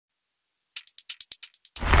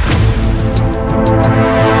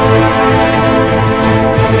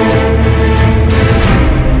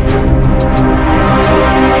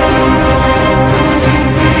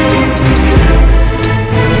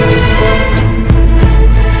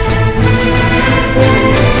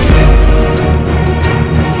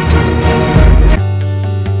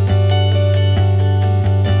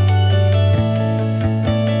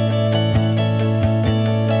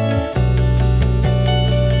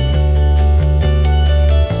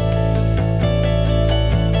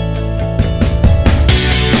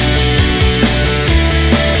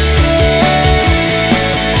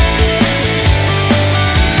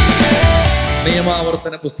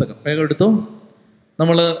വേഗം എടുത്തു.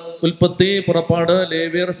 നമ്മൾ ഉൽപ്പത്തി, പുറപ്പാട്,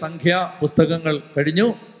 ലേവ്യർ, സംഖ്യ പുസ്തകങ്ങൾ കഴിഞ്ഞു.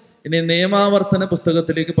 ഇനി നിയമാവർത്തന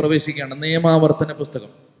പുസ്തകത്തിലേക്ക് പ്രവേശിക്കുകയാണ്. നിയമാവർത്തന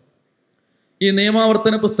പുസ്തകം. ഈ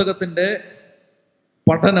നിയമാവർത്തന പുസ്തകത്തിൻ്റെ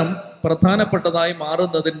പഠനം പ്രധാനപ്പെട്ടതായി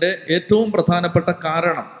മാറുന്നതിൻ്റെ ഏറ്റവും പ്രധാനപ്പെട്ട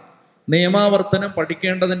കാരണം, നിയമാവർത്തനം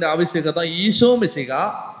പഠിക്കേണ്ടതിൻ്റെ ആവശ്യകത, ഈശോ മിശിഹ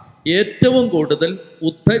ഏറ്റവും കൂടുതൽ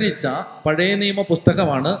ഉദ്ധരിച്ച പഴയ നിയമ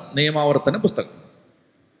പുസ്തകമാണ് നിയമാവർത്തന പുസ്തകം.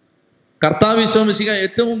 കർത്താവ് ഈശോ മിശിഹ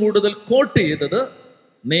ഏറ്റവും കൂടുതൽ കോട്ട് ചെയ്തത്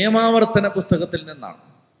നിയമാവർത്തന പുസ്തകത്തിൽ നിന്നാണ്.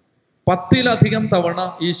 10-ലധികം തവണ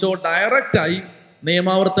ഈശോ ഡയറക്റ്റായി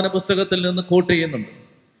നിയമാവർത്തന പുസ്തകത്തിൽ നിന്ന് കോട്ട് ചെയ്യുന്നുണ്ട്.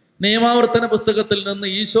 നിയമാവർത്തന പുസ്തകത്തിൽ നിന്ന്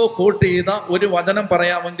ഈശോ കോട്ട് ചെയ്ത ഒരു വചനം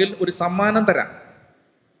പറയാമെങ്കിൽ ഒരു സമ്മാനം തരാം.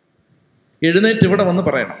 എഴുന്നേറ്റ് ഇവിടെ വന്ന്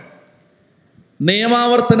പറയണം.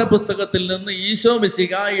 നിയമാവർത്തന പുസ്തകത്തിൽ നിന്ന് ഈശോ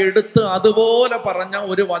മിശിഹ എടുത്ത് അതുപോലെ പറഞ്ഞ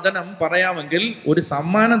ഒരു വചനം പറയാമെങ്കിൽ ഒരു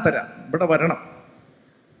സമ്മാനം തരാം. ഇവിടെ വരണം.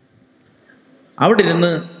 അവിടെ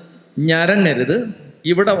ഇരുന്ന് ഞരങ്ങരുത്,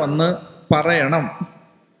 ഇവിടെ വന്ന് പറയണം.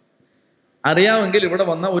 അറിയാമെങ്കിൽ ഇവിടെ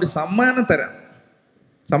വന്ന ഒരു സമ്മാനം തരാം.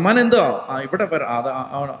 സമ്മാനം എന്തോ ഇവിടെ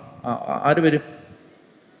ആര് വരും?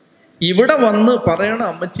 ഇവിടെ വന്ന് പറയണം,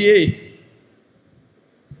 അമ്മച്ചിയേ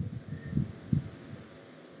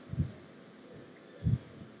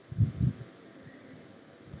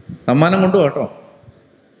സമ്മാനം കൊണ്ടുപോ കേട്ടോ,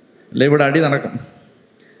 അല്ലെ ഇവിടെ അടി നടക്കും.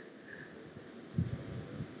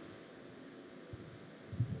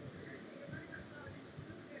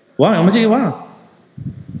 വാ അമ്മച്ചി, വാ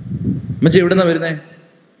അമ്മച്ചി. എവിടുന്നാ വരുന്നേ?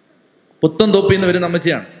 പുത്തൻ തോപ്പിന്ന് വരുന്ന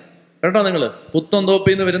അമ്മച്ചിയാണ് കേട്ടോ. നിങ്ങൾ പുത്തൻ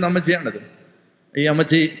തോപ്പിന്ന് വരുന്ന അമ്മച്ചിയാണിത്. ഈ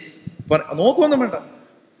അമ്മച്ചി നോക്കുമൊന്നും വേണ്ട.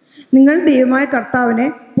 നിങ്ങൾ ദൈവമായ കർത്താവിനെ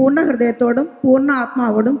പൂർണ്ണ ഹൃദയത്തോടും പൂർണ്ണ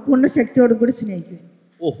ആത്മാവോടും പൂർണ്ണ ശക്തിയോടും കൂടി സ്നേഹിക്കും.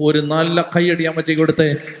 ഒരു നല്ല കൈയടി അമ്മച്ചി കൊടുത്തേ.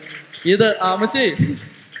 ഇത് അമ്മച്ചി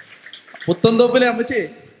പുത്തൻതോപ്പിലെ അമ്മച്ചി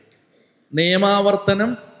നിയമാവർത്തനം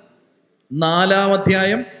 4-ാം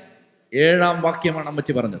അധ്യായം 7-ാം വാക്യമാണ്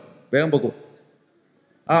അമ്മച്ചി പറഞ്ഞത്. വേഗം പോക്കൂ.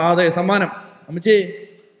 അതെ, സമ്മാനം അമ്മച്ചി,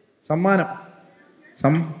 സമ്മാനം.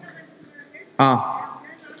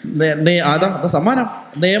 അതാ സമ്മാനം.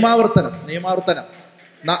 നിയമാവർത്തനം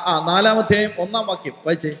 4-ാം അധ്യായം 1-ാം വാക്യം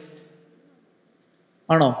വായിച്ചേ.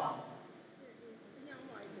 ആണോ?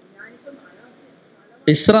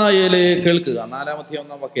 ഇസ്രായേല് കേൾക്കുക. 4-ാം അധ്യായം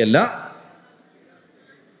 1-ാം വാക്യമല്ല,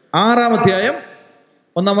 6-ാം അധ്യായം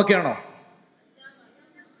 1-ാം വാക്യാണോ?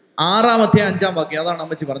 6-ാം അധ്യായം 5-ാം വാക്യം. അതാണ്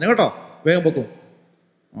അമ്മച്ചി പറഞ്ഞു കേട്ടോ. വേഗം പൊക്കും.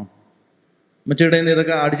 അമ്മച്ചിയുടെ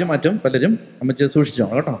ഇതൊക്കെ അടിച്ചു മാറ്റും പലരും. അമ്മച്ചി സൂക്ഷിച്ചോ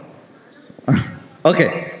കേട്ടോ. ഓക്കെ.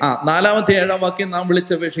 4-ാം അധ്യായം 7-ാം വാക്യം നാം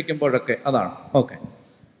വിളിച്ചപേക്ഷിക്കുമ്പോഴൊക്കെ അതാണ്. ഓക്കെ.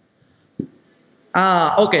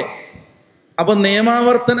 ഓക്കെ. അപ്പൊ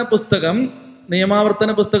നിയമാവർത്തന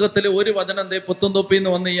പുസ്തകത്തിലെ ഒരു വചനം പുത്തൻതൊപ്പിന്ന്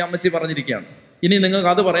വന്ന് ഈ അമ്മച്ചി പറഞ്ഞിരിക്കുകയാണ്. ഇനി നിങ്ങൾക്ക്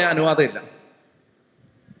അത് പറയാൻ അനുവാദമില്ല.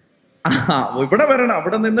 ഇവിടെ വരണം.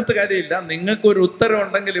 അവിടെ നിന്നിട്ട് കാര്യമില്ല. നിങ്ങൾക്കൊരു ഉത്തരം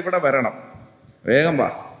ഉണ്ടെങ്കിൽ ഇവിടെ വരണം. വേഗം വാ.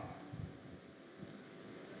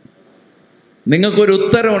 നിങ്ങൾക്കൊരു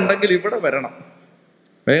ഉത്തരം ഉണ്ടെങ്കിൽ ഇവിടെ വരണം.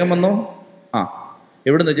 വേഗം വന്നോ.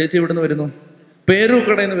 എവിടുന്ന് ചേച്ചി? എവിടുന്ന് വരുന്നു?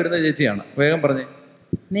 പേരൂക്കടയിൽ നിന്ന് വരുന്ന ചേച്ചിയാണ്. വേഗം പറഞ്ഞേ.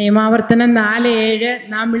 നിയമാവർത്തനം 4:7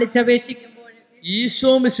 നാം വിളിച്ചപേക്ഷിക്കുമ്പോൾ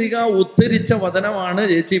ഈശോ മിശിഹ ഉദ്ധരിച്ച വചനമാണ്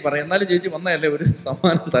ചേച്ചി പറയും. എന്നാലും ചേച്ചി വന്നതല്ലേ, ഒരു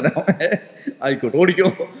സമ്മാനം തരാം. ആയിക്കോട്ടെ, ഓടിക്കോ.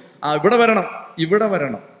 ഇവിടെ വരണം, ഇവിടെ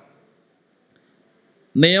വരണം.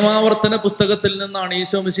 നിയമാവർത്തന പുസ്തകത്തിൽ നിന്നാണ്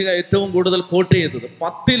ഈശോ മിശിഹ ഏറ്റവും കൂടുതൽ കോട്ട് ചെയ്തത്.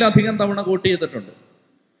 10-ലധികം തവണ കോട്ട് ചെയ്തിട്ടുണ്ട്.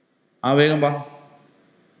 വേഗം വാ.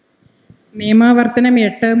 നിയമാവർത്തനം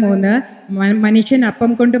 8:3 മനുഷ്യൻ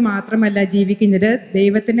അപ്പം കൊണ്ട് മാത്രമല്ല ജീവിക്കുന്നത്,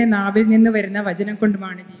 ദൈവത്തിന്റെ നാവിൽ നിന്ന് വരുന്ന വചനം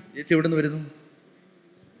കൊണ്ടുമാണ് ജീവിക്കുന്നത്. ചേച്ചി എവിടെ നിന്ന് വരുന്നു?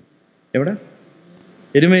 എവിടെ?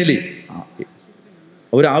 എരുമേലി.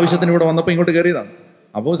 ഒരു ആവശ്യത്തിന് ഇവിടെ വന്നപ്പോൾ ഇങ്ങോട്ട് കയറിയതാണ്.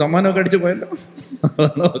 അപ്പോൾ സമ്മാനമൊക്കെ അടിച്ചു പോയല്ലോ.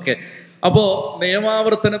 ഓക്കെ. അപ്പോ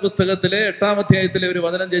നിയമാവർത്തന പുസ്തകത്തിലെ 8-ാം അധ്യായത്തിലെ ഒരു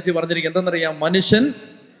വചനം ചേച്ചി പറഞ്ഞിരിക്കും. എന്തെന്നറിയാം? മനുഷ്യൻ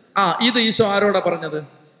ഇത് ഈശോ ആരോടാ പറഞ്ഞത്?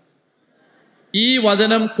 ഈ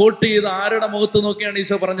വചനം കോട്ട് ചെയ്ത് ആരുടെ മുഖത്ത് നോക്കിയാണ്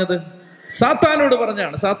ഈശോ പറഞ്ഞത്? സാത്താനോട്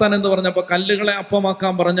പറഞ്ഞാണ്. സാത്താൻ എന്ന് പറഞ്ഞപ്പോൾ കല്ലുകളെ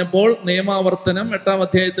അപ്പമാക്കാൻ പറഞ്ഞപ്പോൾ നിയമാവർത്തനം 8-ാം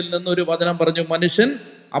അധ്യായത്തിൽ നിന്ന് ഒരു വചനം പറഞ്ഞു. മനുഷ്യൻ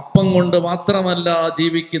അപ്പം കൊണ്ട് മാത്രമല്ല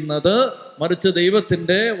ജീവിക്കുന്നത്, മറിച്ച്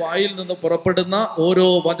ദൈവത്തിന്റെ വായിൽ നിന്ന് പുറപ്പെടുന്ന ഓരോ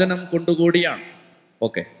വചനം കൊണ്ടുകൂടിയാണ്.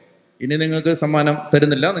 ഓക്കെ. ഇനി നിങ്ങൾക്ക് സമ്മാനം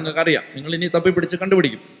തരുന്നില്ല, നിങ്ങൾക്കറിയാം. നിങ്ങൾ ഇനി തപ്പിപ്പിടിച്ച്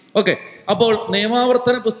കണ്ടുപിടിക്കും. ഓക്കെ. അപ്പോൾ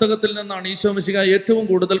നിയമാവർത്തന പുസ്തകത്തിൽ നിന്നാണ് ഈശോ മിശിഹ ഏറ്റവും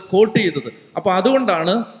കൂടുതൽ കോട്ട് ചെയ്തത്. അപ്പൊ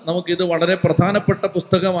അതുകൊണ്ടാണ് നമുക്കിത് വളരെ പ്രധാനപ്പെട്ട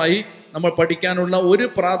പുസ്തകമായി നമ്മൾ പഠിക്കാനുള്ള ഒരു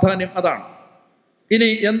പ്രാധാന്യം അതാണ്. ഇനി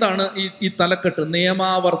എന്താണ് ഈ തലക്കെട്ട്?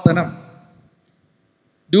 നിയമാവർത്തനം.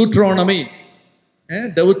 ഡ്യൂട്രോണമി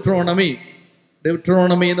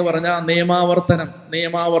എന്ന് പറഞ്ഞാൽ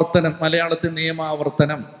നിയമാവർത്തനം. മലയാളത്തിൽ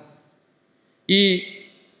നിയമാവർത്തനം. ഈ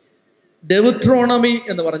ഡെവുട്രോണമി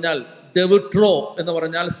എന്ന് പറഞ്ഞാൽ, ഡെവുട്രോ എന്ന്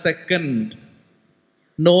പറഞ്ഞാൽ സെക്കൻഡ്,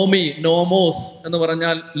 നോമി, നോമോസ് എന്ന്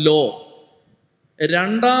പറഞ്ഞാൽ ലോ.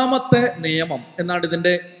 രണ്ടാമത്തെ നിയമം എന്നാണ്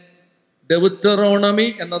ഇതിൻ്റെ ഡെയൂട്ടറോണമി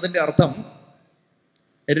എന്നതിൻ്റെ അർത്ഥം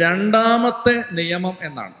രണ്ടാമത്തെ നിയമം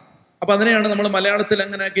എന്നാണ്. അപ്പൊ അതിനെയാണ് നമ്മൾ മലയാളത്തിൽ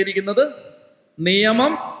എങ്ങനെ ആക്കിയിരിക്കുന്നത്?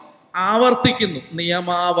 നിയമം ആവർത്തിക്കുന്നു,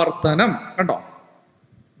 നിയമാവർത്തനം. കണ്ടോ?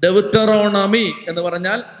 ഡെയൂട്ടറോണമി എന്ന്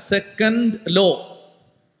പറഞ്ഞാൽ സെക്കൻഡ് ലോ.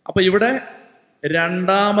 അപ്പൊ ഇവിടെ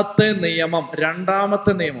രണ്ടാമത്തെ നിയമം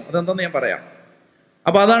അതെന്താന്ന് ഞാൻ പറയാം.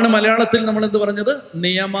 അപ്പൊ അതാണ് മലയാളത്തിൽ നമ്മൾ എന്ത് പറഞ്ഞത്?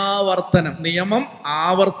 നിയമാവർത്തനം, നിയമം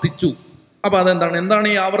ആവർത്തിച്ചു. അപ്പൊ എന്താണ്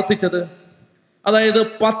ഈ ആവർത്തിച്ചത്? അതായത്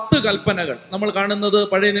 10 കൽപ്പനകൾ നമ്മൾ കാണുന്നത്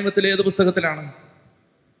പഴയ നിയമത്തിലെ ഏത് പുസ്തകത്തിലാണ്?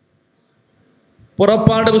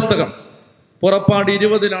 പുറപ്പാട് പുസ്തകം. പുറപ്പാട്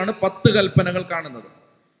 20-ലാണ് 10 കൽപ്പനകൾ കാണുന്നത്.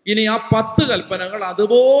 ഇനി ആ 10 കൽപ്പനകൾ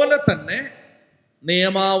അതുപോലെ തന്നെ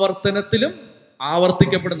നിയമാവർത്തനത്തിലും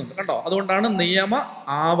ആവർത്തിക്കപ്പെടുന്നുണ്ട്. കണ്ടോ? അതുകൊണ്ടാണ് നിയമ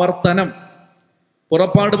ആവർത്തനം.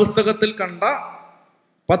 പുറപ്പാട് പുസ്തകത്തിൽ കണ്ട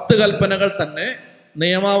 10 കൽപ്പനകൾ തന്നെ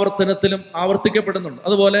നിയമാവർത്തനത്തിലും ആവർത്തിക്കപ്പെടുന്നുണ്ട്.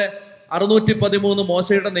 അതുപോലെ 613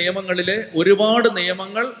 മോശയുടെ നിയമങ്ങളിലെ ഒരുപാട്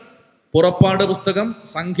നിയമങ്ങൾ പുറപ്പാട് പുസ്തകം,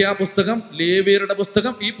 സംഖ്യാപുസ്തകം, ലേവ്യരുടെ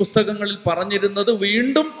പുസ്തകം, ഈ പുസ്തകങ്ങളിൽ പറഞ്ഞിരുന്നത്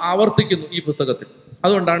വീണ്ടും ആവർത്തിക്കുന്നു ഈ പുസ്തകത്തിൽ.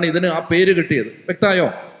 അതുകൊണ്ടാണ് ഇതിന് ആ പേര് കിട്ടിയത്.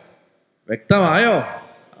 വ്യക്തമായോ?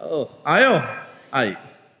 ആയോ? ആയി.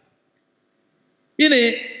 ഇനി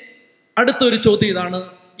അടുത്തൊരു ചോദ്യം ഇതാണ്: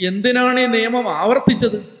 എന്തിനാണ് ഈ നിയമം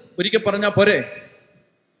ആവർത്തിച്ചത്? ഒരിക്കൽ പറഞ്ഞാൽ പോരെ?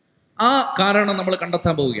 ആ കാരണം നമ്മൾ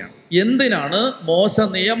കണ്ടെത്താൻ പോവുകയാണ്. എന്തിനാണ് മോശ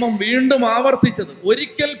നിയമം വീണ്ടും ആവർത്തിച്ചത്?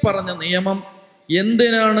 ഒരിക്കൽ പറഞ്ഞ നിയമം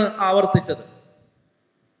എന്തിനാണ് ആവർത്തിച്ചത്?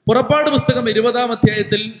 പുറപ്പാട് പുസ്തകം 20-ാം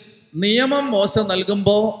അധ്യായത്തിൽ നിയമം മോശ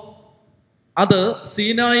നൽകുമ്പോൾ അത്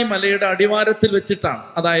സീനായി മലയുടെ അടിവാരത്തിൽ വെച്ചിട്ടാണ്.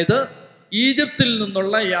 അതായത് ഈജിപ്തിൽ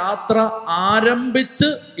നിന്നുള്ള യാത്ര ആരംഭിച്ച്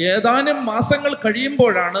ഏതാനും മാസങ്ങൾ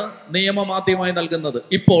കഴിയുമ്പോഴാണ് നിയമം ആദ്യമായി നൽകുന്നത്.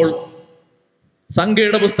 ഇപ്പോൾ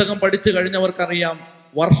സംഖ്യയുടെ പുസ്തകം പഠിച്ചു കഴിഞ്ഞവർക്കറിയാം,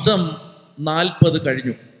 വർഷം 40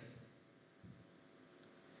 കഴിഞ്ഞു.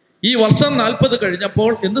 ഈ വർഷം 40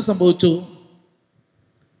 കഴിഞ്ഞപ്പോൾ എന്ത് സംഭവിച്ചു?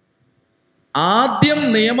 ആദ്യം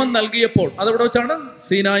നിയമം നൽകിയപ്പോൾ, അതെവിടെ വെച്ചാണ്?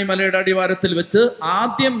 സീനായി മലയുടെ അടിവാരത്തിൽ വെച്ച്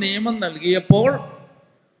ആദ്യം നിയമം നൽകിയപ്പോൾ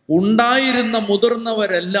ഉണ്ടായിരുന്ന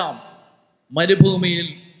മുതിർന്നവരെല്ലാം മരുഭൂമിയിൽ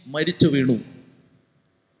മരിച്ചു വീണു.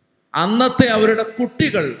 അന്നത്തെ അവരുടെ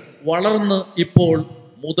കുട്ടികൾ വളർന്ന് ഇപ്പോൾ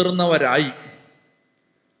മുതിർന്നവരായി.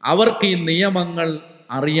 അവർക്ക് ഈ നിയമങ്ങൾ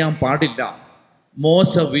അറിയാൻ പാടില്ല.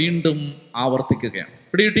 മോശ വീണ്ടും ആവർത്തിക്കുകയാണ്.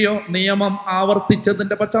 പിടികിട്ടിയോ? നിയമം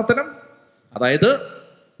ആവർത്തിച്ചതിന്റെ പശ്ചാത്തലം. അതായത്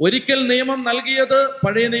ഒരിക്കൽ നിയമം നൽകിയത്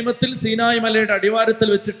പഴയ നിയമത്തിൽ സീനായി മലയുടെ അടിവാരത്തിൽ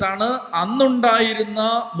വെച്ചിട്ടാണ്. അന്നുണ്ടായിരുന്ന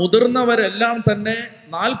മുതിർന്നവരെല്ലാം തന്നെ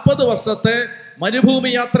 40 വർഷത്തെ മരുഭൂമി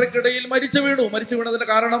യാത്രക്കിടയിൽ മരിച്ചു വീണതിന്റെ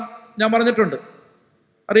കാരണം ഞാൻ പറഞ്ഞിട്ടുണ്ട്,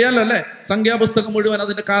 അറിയാലോ അല്ലെ? സംഖ്യാപുസ്തകം മുഴുവൻ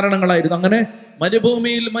അതിന്റെ കാരണങ്ങളായിരുന്നു. അങ്ങനെ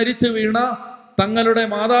മരുഭൂമിയിൽ മരിച്ചു വീണ തങ്ങളുടെ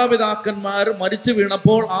മാതാപിതാക്കന്മാർ മരിച്ചു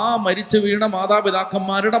വീണപ്പോൾ ആ മരിച്ചു വീണ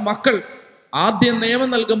മാതാപിതാക്കന്മാരുടെ മക്കൾ ആദ്യം നിയമം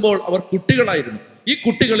നൽകുമ്പോൾ അവർ കുട്ടികളായിരുന്നു. ഈ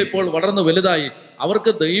കുട്ടികൾ ഇപ്പോൾ വളർന്നു വലുതായി.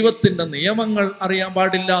 അവർക്ക് ദൈവത്തിന്റെ നിയമങ്ങൾ അറിയാൻ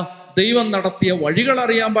പാടില്ല, ദൈവം നടത്തിയ വഴികൾ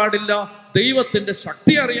അറിയാൻ പാടില്ല, ദൈവത്തിന്റെ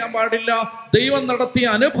ശക്തി അറിയാൻ പാടില്ല, ദൈവം നടത്തിയ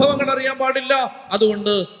അനുഭവങ്ങൾ അറിയാൻ പാടില്ല.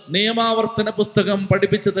 അതുകൊണ്ട് നിയമാവർത്തന പുസ്തകം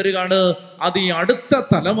പഠിപ്പിച്ചു തരികയാണ്, അത് ഈ അടുത്ത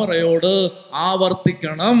തലമുറയോട്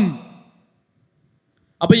ആവർത്തിക്കണം.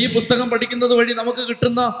 അപ്പൊ ഈ പുസ്തകം പഠിക്കുന്നത് വഴി നമുക്ക്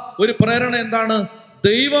കിട്ടുന്ന ഒരു പ്രേരണ എന്താണ്?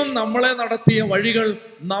 ദൈവം നമ്മളെ നടത്തിയ വഴികൾ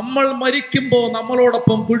നമ്മൾ മരിക്കുമ്പോൾ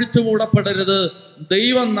നമ്മളോടൊപ്പം കുഴിച്ചു മൂടപ്പെടരുത്.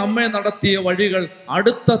 ദൈവം നമ്മെ നടത്തിയ വഴികൾ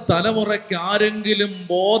അടുത്ത തലമുറയ്ക്ക് ആരെങ്കിലും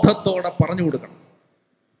ബോധത്തോടെ പറഞ്ഞു കൊടുക്കണം.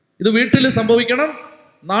 ഇത് വീട്ടിൽ സംഭവിക്കണം,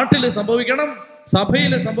 നാട്ടിൽ സംഭവിക്കണം,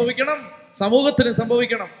 സഭയിൽ സംഭവിക്കണം, സമൂഹത്തിൽ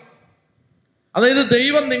സംഭവിക്കണം. അതായത്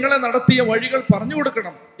ദൈവം നിങ്ങളെ നടത്തിയ വഴികൾ പറഞ്ഞു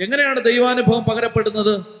കൊടുക്കണം. എങ്ങനെയാണ് ദൈവാനുഭവം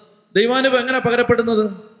പകരപ്പെടുന്നത്? ദൈവാനുഭവം എങ്ങനെ പകരപ്പെടുന്നത്?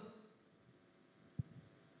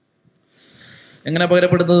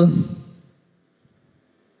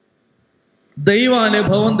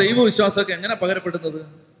 ദൈവാനുഭവം, ദൈവവിശ്വാസമൊക്കെ എങ്ങനെ പകരപ്പെടുന്നത്?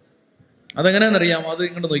 അതെങ്ങനെയാണെന്നറിയാമോ? അത്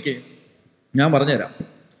ഇങ്ങോട്ട് നോക്കിയേ, ഞാൻ പറഞ്ഞുതരാം.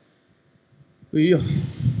 അയ്യോ,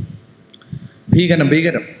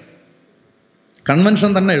 ഭീകരം.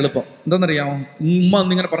 കൺവെൻഷൻ തന്നെ എളുപ്പം. എന്താണെന്നറിയാമോ?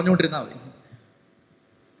 ഇന്നിങ്ങനെ പറഞ്ഞുകൊണ്ടിരുന്നാൽ മതി.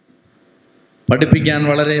 പഠിപ്പിക്കാൻ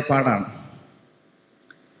വളരെ പാടാണ്.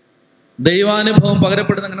 ദൈവാനുഭവം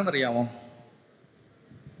പകരപ്പെടുന്നത് എങ്ങനെയാണെന്നറിയാമോ?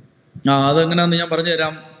 അതെങ്ങനെയാന്ന് ഞാൻ പറഞ്ഞു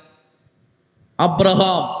തരാം.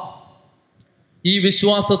 അബ്രഹാം, ഈ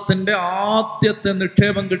വിശ്വാസത്തിന്റെ ആദ്യത്തെ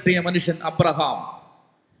നിക്ഷേപം കിട്ടിയ മനുഷ്യൻ അബ്രഹാം.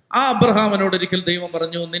 ആ അബ്രഹാമിനോട് ഒരിക്കൽ ദൈവം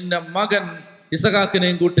പറഞ്ഞു, നിന്റെ മകൻ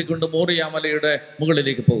ഇസഹാക്കിനെയും കൂട്ടിക്കൊണ്ട് മോറിയ മലയുടെ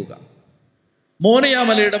മുകളിലേക്ക് പോവുക. മോറിയ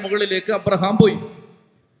മലയുടെ മുകളിലേക്ക് അബ്രഹാം പോയി.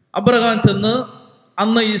 അബ്രഹാം ചെന്ന്,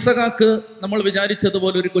 അന്ന് ഇസഹാക്ക് നമ്മൾ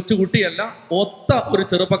വിചാരിച്ചതുപോലെ ഒരു കൊച്ചുകുട്ടിയല്ല, ഒത്ത ഒരു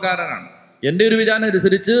ചെറുപ്പക്കാരനാണ്. എൻ്റെ ഒരു വിചാരം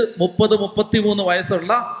അനുസരിച്ച് 30-33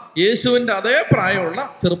 വയസ്സുള്ള യേശുവിൻ്റെ അതേ പ്രായമുള്ള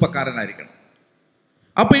ചെറുപ്പക്കാരനായിരിക്കണം.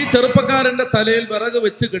 അപ്പൊ ഈ ചെറുപ്പക്കാരന്റെ തലയിൽ വിറക്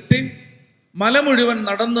വെച്ച് കെട്ടി മല മുഴുവൻ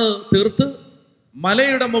നടന്ന് തീർത്ത്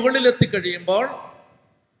മലയുടെ മുകളിലെത്തിക്കഴിയുമ്പോൾ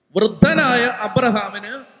വൃദ്ധനായ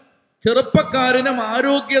അബ്രഹാമിന് ചെറുപ്പക്കാരനും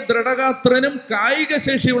ആരോഗ്യ ദൃഢഗാത്രനും കായിക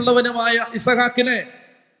ശേഷിയുള്ളവനുമായ ഇസഹാക്കിനെ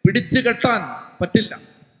പിടിച്ചു കെട്ടാൻ പറ്റില്ല.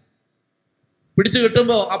 പിടിച്ചു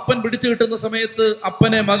കെട്ടുമ്പോ അപ്പൻ പിടിച്ചു കെട്ടുന്ന സമയത്ത്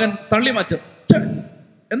അപ്പനെ മകൻ തള്ളി മാറ്റും.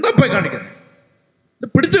 എന്താ അപ്പ കാണിക്കുന്നത്?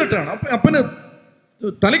 പിടിച്ചു കെട്ടാണ്. അപ്പന്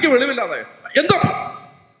തലയ്ക്ക് വെളിവില്ലാതെ എന്താ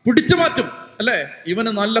പിടിച്ചു മാറ്റും അല്ലേ?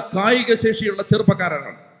 ഇവന് നല്ല കായിക ശേഷിയുള്ള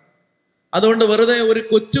ചെറുപ്പക്കാരനാണ്. അതുകൊണ്ട് വെറുതെ ഒരു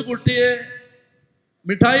കൊച്ചുകുട്ടിയെ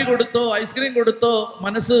മിഠായി കൊടുത്തോ ഐസ്ക്രീം കൊടുത്തോ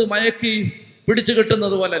മനസ്സ് മയക്കി പിടിച്ചു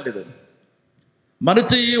കെട്ടുന്നത് പോലെ അല്ല ഇത്.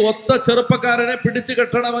 മറിച്ച് ഈ ഒത്ത ചെറുപ്പക്കാരനെ പിടിച്ചു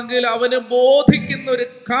കെട്ടണമെങ്കിൽ അവന് ബോധിക്കുന്ന ഒരു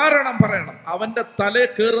കാരണം പറയണം. അവന്റെ തല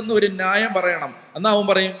കയറുന്ന ഒരു ന്യായം പറയണം. എന്നാ അവൻ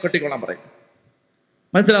പറയും കെട്ടിക്കൊള്ളാൻ പറയും.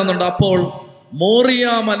 മനസ്സിലാവുന്നുണ്ടോ? അപ്പോൾ മോറിയ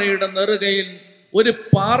മലയുടെ നെറുകയിൽ ഒരു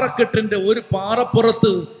പാറക്കെട്ടിന്റെ ഒരു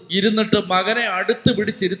പാറപ്പുറത്ത് ഇരുന്നിട്ട് മകനെ അടുത്ത്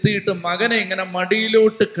പിടിച്ചിരുത്തിയിട്ട് മകനെ ഇങ്ങനെ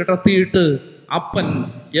മടിയിലോട്ട് കിടത്തിയിട്ട് അപ്പൻ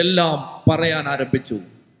എല്ലാം പറയാൻ ആരംഭിച്ചു.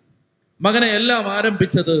 മകനെ എല്ലാം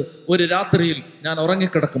ആരംഭിച്ചത് ഒരു രാത്രിയിൽ ഞാൻ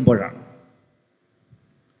ഉറങ്ങിക്കിടക്കുമ്പോഴാണ്.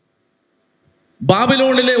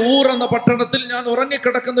 ബാബിലോണിലെ ഊർ എന്ന പട്ടണത്തിൽ ഞാൻ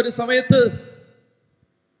ഉറങ്ങിക്കിടക്കുന്ന ഒരു സമയത്ത്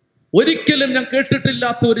ഒരിക്കലും ഞാൻ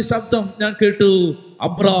കേട്ടിട്ടില്ലാത്ത ഒരു ശബ്ദം ഞാൻ കേട്ടു.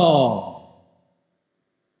 അബ്രാം.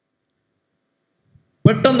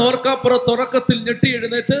 പെട്ടെന്ന് ഓർക്കാപ്പുറത്ത് ഉറക്കത്തിൽ ഞെട്ടി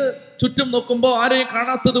എഴുന്നേറ്റ് ചുറ്റും നോക്കുമ്പോൾ ആരെയും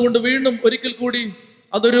കാണാത്തത് കൊണ്ട് വീണ്ടും ഒരിക്കൽ കൂടി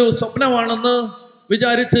അതൊരു സ്വപ്നമാണെന്ന്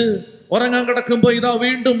വിചാരിച്ച് ഉറങ്ങാൻ കിടക്കുമ്പോൾ ഇതാ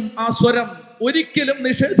വീണ്ടും ആ സ്വരം. ഒരിക്കലും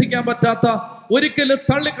നിഷേധിക്കാൻ പറ്റാത്ത, ഒരിക്കലും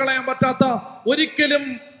തള്ളിക്കളയാൻ പറ്റാത്ത, ഒരിക്കലും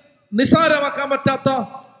നിസാരമാക്കാൻ പറ്റാത്ത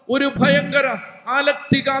ഒരു ഭയങ്കര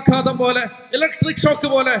ആലക്തികാഘാതം പോലെ, ഇലക്ട്രിക് ഷോക്ക്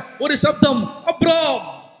പോലെ ഒരു ശബ്ദം. Abram,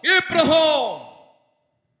 Abraham.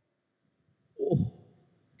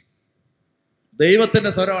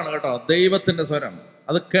 ദൈവത്തിന്റെ സ്വരമാണ് കേട്ടോ, ദൈവത്തിന്റെ സ്വരം.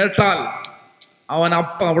 അത് കേട്ടാൽ അവൻ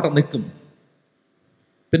അപ്പം അവിടെ നിൽക്കും.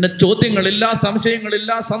 പിന്നെ ചോദ്യങ്ങളില്ല,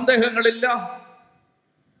 സംശയങ്ങളില്ല, സന്ദേഹങ്ങളില്ല,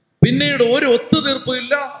 പിന്നീട് ഒരു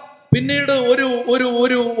ഒത്തുതീർപ്പില്ല, പിന്നീട് ഒരു ഒരു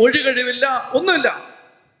ഒരു ഒഴികഴിവില്ല, ഒന്നുമില്ല.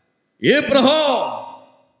 എബ്രഹാം,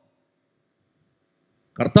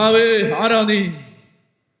 കർത്താവേ ആരാ നീ?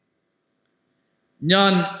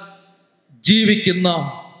 ഞാൻ ജീവിക്കുന്ന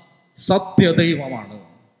സത്യദൈവമാണ്.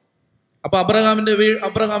 അപ്പൊ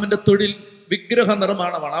അബ്രഹാമിന്റെ തൊഴിൽ വിഗ്രഹ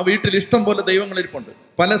നിർമ്മാണമാണ്. ആ വീട്ടിൽ ഇഷ്ടം പോലെ ദൈവങ്ങൾ ഇരിപ്പുണ്ട്,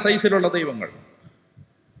 പല സൈസിലുള്ള ദൈവങ്ങൾ.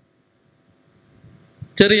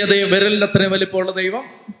 ചെറിയ ദൈവം, വിരലിനത്രയും വലിപ്പമുള്ള ദൈവം,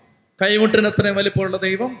 കൈമുട്ടിനത്രയും വലിപ്പമുള്ള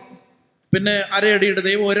ദൈവം, പിന്നെ അരയടിയുടെ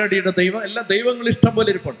ദൈവം, ഒരടിയുടെ ദൈവം, എല്ലാ ദൈവങ്ങൾ ഇഷ്ടം പോലെ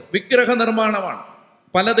ഇരിപ്പുണ്ട്. വിഗ്രഹ നിർമ്മാണമാണ്.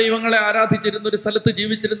 പല ദൈവങ്ങളെ ആരാധിച്ചിരുന്ന ഒരു സ്ഥലത്ത്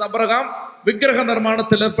ജീവിച്ചിരുന്ന അബ്രഹാം വിഗ്രഹ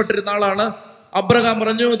നിർമ്മാണത്തിൽ ഏർപ്പെട്ടിരുന്ന ആളാണ്. അബ്രഹാം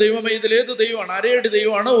പറഞ്ഞു, ദൈവമേ ഇതിൽ ഏത് ദൈവമാണ്? അരയടി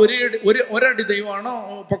ദൈവമാണോ, ഒരടി ദൈവമാണോ,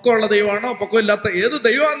 പൊക്കമുള്ള ദൈവമാണോ, പൊക്കമില്ലാത്ത ഏത്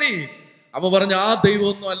ദൈവമാണ് നീ? അപ്പൊ പറഞ്ഞു, ആ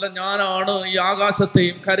ദൈവമൊന്നും അല്ല, ഞാനാണ് ഈ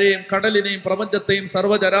ആകാശത്തെയും കരയും കടലിനെയും പ്രപഞ്ചത്തെയും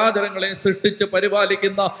സർവ്വചരാചരങ്ങളെയും സൃഷ്ടിച്ച്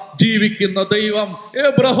പരിപാലിക്കുന്ന ജീവിക്കുന്ന ദൈവം.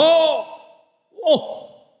 എബ്രഹാം. ഓ,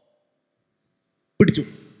 പിടിച്ചു,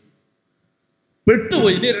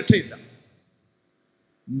 പെട്ടുപോയി, ഇനി രക്ഷയില്ല.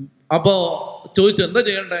 അപ്പോ ചോദിച്ചു, എന്താ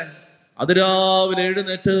ചെയ്യണ്ടേ? അതിരാവിലെ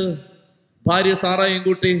എഴുന്നേറ്റ് ഭാര്യ സാറായും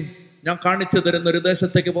കൂട്ടി ഞാൻ കാണിച്ചു തരുന്ന ഒരു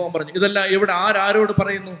ദേശത്തേക്ക് പോകാൻ പറഞ്ഞു. ഇതെല്ലാം ഇവിടെ ആരോട്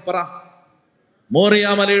പറയുന്നു? പറ. മോറിയ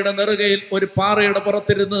മലയുടെ നെറുകയിൽ ഒരു പാറയുടെ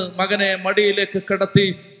പുറത്തിരുന്ന് മകനെ മടിയിലേക്ക് കിടത്തി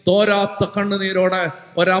തോരാത്ത കണ്ണുനീരോടെ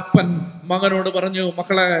ഒരപ്പൻ മകനോട് പറഞ്ഞു,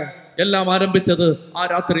 മക്കളെ, എല്ലാം ആരംഭിച്ചത് ആ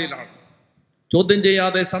രാത്രിയിലാണ്. ചോദ്യം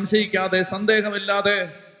ചെയ്യാതെ, സംശയിക്കാതെ, സന്ദേഹമില്ലാതെ,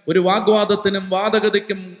 ഒരു വാഗ്വാദത്തിനും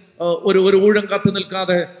വാദഗതിക്കും ഒരു ഊഴം കാത്തു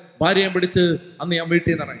നിൽക്കാതെ ഭാര്യയെ പിടിച്ച് അന്ന് ഞാൻ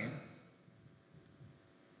വീട്ടിൽ നിന്ന് ഇറങ്ങി.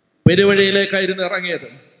 പെരുവഴിയിലേക്കായിരുന്നു ഇറങ്ങിയത്.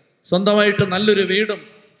 സ്വന്തമായിട്ട് നല്ലൊരു വീടും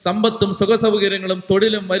സമ്പത്തും സുഖസൗകര്യങ്ങളും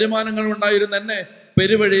തൊഴിലും വരുമാനങ്ങളും ഉണ്ടായിരുന്ന എന്നെ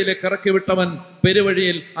പെരുവഴിയിലേക്ക് ഇറക്കി വിട്ടവൻ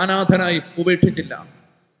പെരുവഴിയിൽ അനാഥനായി ഉപേക്ഷിച്ചില്ല.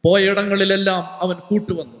 പോയിടങ്ങളിലെല്ലാം അവൻ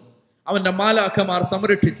കൂട്ടുവന്നു. അവന്റെ മാലാഖമാർ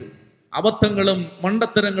സംരക്ഷിച്ചു. അബദ്ധങ്ങളും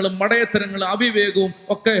മണ്ടത്തരങ്ങളും മടയത്തരങ്ങളും അവിവേകവും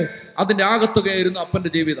ഒക്കെ അതിൻ്റെ ആകത്തുകയായിരുന്നു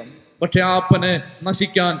അപ്പന്റെ ജീവിതം. പക്ഷെ ആ അപ്പനെ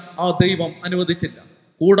നശിക്കാൻ ആ ദൈവം അനുവദിച്ചില്ല.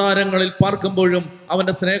 കൂടാരങ്ങളിൽ പാർക്കുമ്പോഴും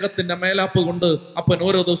അവന്റെ സ്നേഹത്തിന്റെ മേലാപ്പ് കൊണ്ട് അപ്പൻ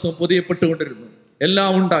ഓരോ ദിവസവും പുതിയപ്പെട്ടുകൊണ്ടിരുന്നു.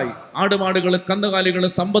 എല്ലാം ഉണ്ടായി. ആടുമാടുകളും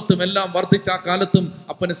കന്നുകാലികളും സമ്പത്തും എല്ലാം വർദ്ധിച്ച ആ കാലത്തും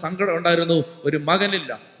അപ്പന് സങ്കടം ഉണ്ടായിരുന്നു. ഒരു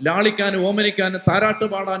മകനില്ല. ലാളിക്കാനും ഓമനിക്കാനും താരാട്ട്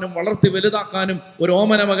പാടാനും വളർത്തി വലുതാക്കാനും ഒരു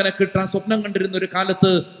ഓമന മകനെ കിട്ടാൻ സ്വപ്നം കണ്ടിരുന്ന ഒരു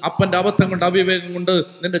കാലത്ത് അപ്പന്റെ അബദ്ധം കൊണ്ട്, അവിവേകം കൊണ്ട്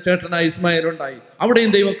നിന്റെ ചേട്ടനായ ഇസ്മായിൽ ഉണ്ടായി.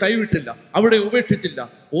 അവിടെയും ദൈവം കൈവിട്ടില്ല, അവിടെ ഉപേക്ഷിച്ചില്ല.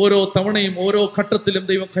 ഓരോ തവണയും ഓരോ ഘട്ടത്തിലും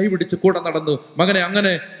ദൈവം കൈപിടിച്ച് കൂടെ നടന്നു. മകനെ,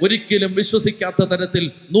 അങ്ങനെ ഒരിക്കലും വിശ്വസിക്കാത്ത തരത്തിൽ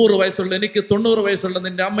 100 വയസ്സുള്ള എനിക്ക്, 90 വയസ്സുള്ള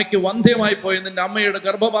നിന്റെ അമ്മയ്ക്ക് വന്ധ്യമായി പോയ നിന്റെ അമ്മയുടെ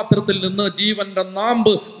ഗർഭപാത്രത്തിൽ നിന്ന് ജീവന്റെ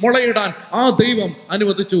നാമ്പ് മുള മുട്ടയിടാൻ ആ ദൈവം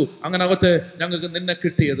അനുവദിച്ചു. അങ്ങനെ അവച്ച് ഞങ്ങൾക്ക് നിന്നെ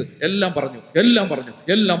കിട്ടിയത് എല്ലാം പറഞ്ഞു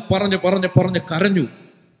കരഞ്ഞു.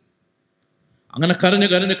 അങ്ങനെ കരഞ്ഞ്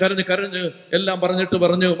എല്ലാം പറഞ്ഞിട്ട്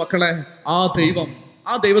പറഞ്ഞു, മക്കളെ, ആ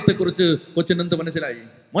ദൈവത്തെക്കുറിച്ച് കൊച്ചിനെന്ത് മനസ്സിലായി?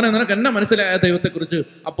 മോനെ, നിനക്ക് എന്നെ മനസ്സിലായ ദൈവത്തെക്കുറിച്ച്?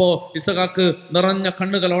 അപ്പോ ഇസഹാക്ക് നിറഞ്ഞ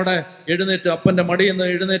കണ്ണുകളോടെ എഴുന്നേറ്റ് അപ്പന്റെ മടിയിൽ നിന്ന്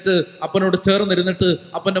എഴുന്നേറ്റ് അപ്പനോട് ചേർന്നിരുന്നിട്ട്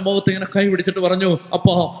അപ്പന്റെ മുഖത്ത് ഇങ്ങനെ കൈ പിടിച്ചിട്ട് പറഞ്ഞു,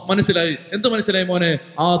 അപ്പാ മനസ്സിലായി. എന്ത് മനസ്സിലായി മോനെ?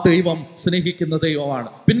 ആ ദൈവം സ്നേഹിക്കുന്ന ദൈവമാണ്.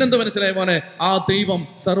 പിന്നെന്ത് മനസ്സിലായി മോനെ? ആ ദൈവം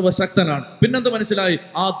സർവശക്തനാണ്. പിന്നെന്ത് മനസ്സിലായി?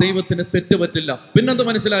 ആ ദൈവത്തിന് തെറ്റുപറ്റില്ല. പിന്നെന്ത്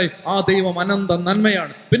മനസ്സിലായി? ആ ദൈവം അനന്ത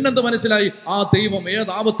നന്മയാണ്. പിന്നെന്ത് മനസ്സിലായി? ആ ദൈവം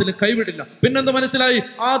ഏതാപത്തിലും കൈവിടില്ല. പിന്നെന്ത് മനസ്സിലായി?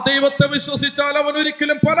 ആ ദൈവത്തെ വിശ്വസിച്ചാൽ അവൻ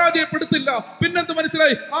ഒരിക്കലും പരാജയപ്പെടുത്തില്ല. പിന്നെന്ത്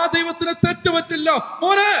മനസ്സിലായി? ആ ദൈവത്തിന് തെറ്റുപറ്റില്ല.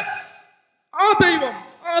 മോനെ, ആ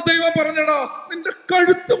ദൈവം പറഞ്ഞടാ, നിന്റെ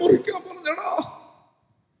കഴുത്ത് മുറിക്കാൻ പറഞ്ഞടാ.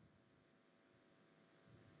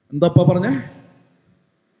 എന്താപ്പ പറഞ്ഞേ?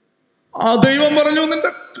 ആ ദൈവം പറഞ്ഞു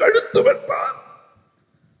നിന്റെ കഴുത്ത് വെട്ടാൻ.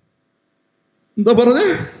 എന്താ പറഞ്ഞേ?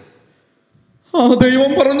 ആ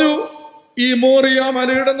ദൈവം പറഞ്ഞു, ഈ മോറിയ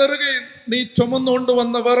മലയുടെ നെറുകയിൽ നീ ചുമന്നുകൊണ്ട്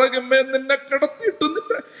വന്ന വിറകുമേ നിന്നെ കിടത്തിയിട്ട്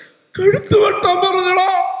നിന്റെ കഴുത്ത് വെട്ടാൻ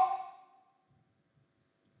പറഞ്ഞടാ.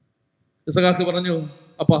 ഇസഹാക്ക് പറഞ്ഞു,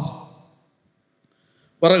 അപ്പാ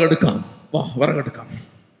വിറകെടുക്കാം, വാ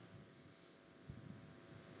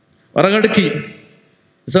വിറകടുക്കി.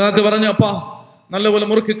 ഇസഹാക്ക് പറഞ്ഞു, അപ്പാ നല്ലപോലെ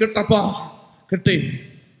മുറുക്കി കെട്ടപ്പാ. കെട്ടി.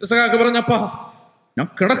 ഇസഹാക്ക് പറഞ്ഞപ്പാ, ഞാൻ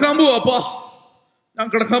കിടക്കാൻ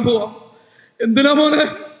പോവാ. എന്തിനാ മോനെ?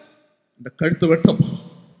 എന്റെ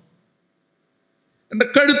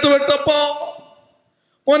കഴുത്ത് വെട്ടപ്പാ.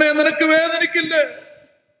 മോനെ, നിനക്ക് വേദനിക്കില്ലേ?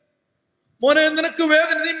 മോനെ, നിനക്ക്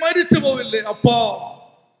വേദന, നീ മരിച്ചു പോവില്ലേ?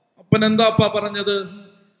 അപ്പൻ എന്താ പറഞ്ഞത്?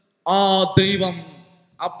 ആ ദൈവം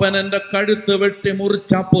അപ്പൻ എന്റെ കഴുത്ത് വെട്ടി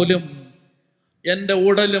മുറിച്ചാ പോലും എന്റെ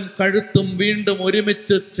ഉടലും കഴുത്തും വീണ്ടും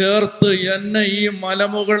ഒരുമിച്ച് ചേർത്ത് എന്നെ ഈ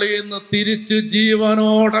മലമുകളിൽ നിന്ന് തിരിച്ച്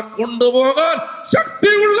ജീവനോടെ കൊണ്ടുപോകാൻ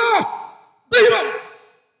ശക്തിയുള്ള ദൈവം.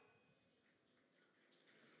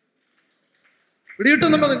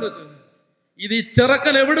 പിടിയിട്ടുണ്ടോ നിങ്ങൾക്ക്? ഇത് ഈ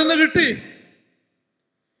ചെറുക്കൻ എവിടുന്ന് കിട്ടി?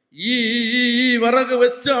 ഈ വിറക്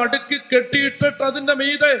വെച്ച് അടുക്കി കെട്ടിയിട്ടിട്ട് അതിന്റെ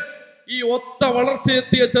മീതെ ഈ ഒത്ത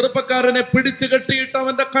വളർച്ചയെത്തിയ ചെറുപ്പക്കാരനെ പിടിച്ചു കെട്ടിയിട്ട്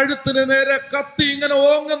അവന്റെ കഴുത്തിന് നേരെ കത്തി ഇങ്ങനെ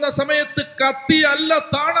ഓങ്ങുന്ന സമയത്ത് കത്തി അല്ല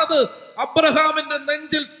താണത്, അബ്രഹാമിന്റെ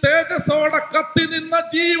നെഞ്ചിൽ തേജസ്സോടെ കത്തി നിന്ന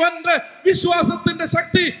ജീവന്റെ വിശ്വാസത്തിന്റെ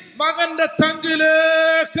ശക്തി മകന്റെ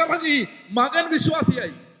ചങ്കിലേക്ക് ഇറങ്ങി. മകൻ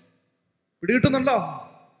വിശ്വാസിയായി. പിടികിട്ടുന്നുണ്ടോ?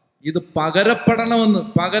 ഇത്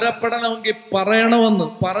പകരപ്പെടണമെങ്കിൽ പറയണമെന്ന്,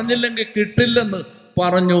 പറഞ്ഞില്ലെങ്കിൽ കിട്ടില്ലെന്ന്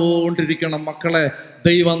പറഞ്ഞുകൊണ്ടിരിക്കണം. മക്കളെ,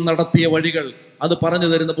 ദൈവം നടത്തിയ വഴികൾ അത് പറഞ്ഞു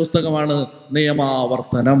തരുന്ന പുസ്തകമാണ്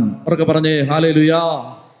നിയമാവർത്തനം. അവർക്ക് പറഞ്ഞേ ഹല്ലേലൂയാ,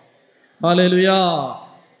 ഹല്ലേലൂയാ.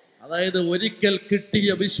 അതായത് ഒരിക്കൽ കിട്ടിയ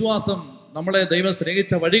വിശ്വാസം, നമ്മളെ ദൈവം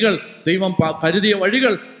സ്നേഹിച്ച വഴികൾ, ദൈവം കരുതിയ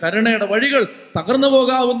വഴികൾ, കരുണയുടെ വഴികൾ, തകർന്നു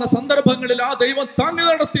പോകാവുന്ന സന്ദർഭങ്ങളിൽ ആ ദൈവം താങ്ങി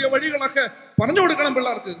നടത്തിയ വഴികളൊക്കെ പറഞ്ഞു കൊടുക്കണം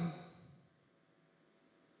പിള്ളേർക്ക്.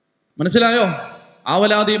 മനസ്സിലായോ?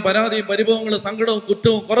 ആവലാതിയും പരാതിയും പരിഭവങ്ങളും സങ്കടവും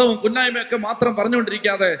കുറ്റവും കുറവും കുന്നായ്മയൊക്കെ മാത്രം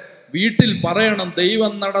പറഞ്ഞുകൊണ്ടിരിക്കാതെ വീട്ടിൽ പറയണം.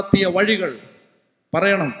 ദൈവം നടത്തിയ വഴികൾ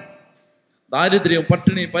പറയണം. ദാരിദ്ര്യവും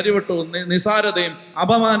പട്ടിണിയും പരിവട്ടവും നിസാരതയും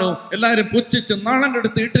അപമാനവും എല്ലാവരും പുച്ഛിച്ച് നാണം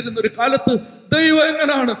കെടുത്ത് ഇട്ടിരുന്ന ഒരു കാലത്ത് ദൈവം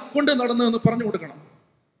എങ്ങനെയാണ് കൊണ്ടു നടന്നതെന്ന് പറഞ്ഞു കൊടുക്കണം.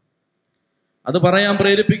 അത് പറയാൻ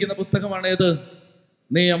പ്രേരിപ്പിക്കുന്ന പുസ്തകമാണ് ഏത്?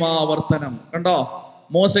 നിയമാവർത്തനം. കണ്ടോ,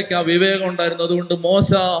 മോശയ്ക്ക് ആ വിവേകം ഉണ്ടായിരുന്നു. അതുകൊണ്ട്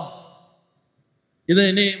ഇത്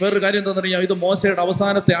ഇനി വേറൊരു കാര്യം എന്താണെന്നറിയാം, ഇത് മോശയുടെ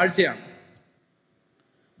അവസാനത്തെ ആഴ്ചയാണ്.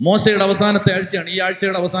 ഈ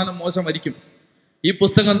ആഴ്ചയുടെ അവസാനം മോശ മരിക്കും. ഈ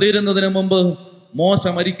പുസ്തകം തീരുന്നതിന് മുമ്പ് മോശ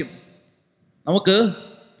മരിക്കും. നമുക്ക്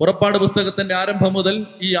പുറപ്പാട് പുസ്തകത്തിന്റെ ആരംഭം മുതൽ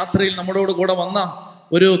ഈ യാത്രയിൽ നമ്മളോട് കൂടെ വന്ന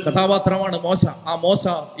ഒരു കഥാപാത്രമാണ് മോശ. ആ മോശ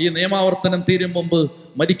ഈ നിയമാവർത്തനം തീരും മുമ്പ്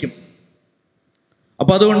മരിക്കും.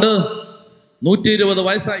 അപ്പൊ അതുകൊണ്ട് 120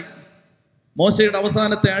 വയസ്സായി. മോശയുടെ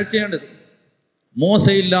അവസാനത്തെ ആഴ്ചയാണിത്.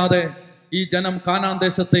 മോശയില്ലാതെ ഈ ജനം കാനാൻ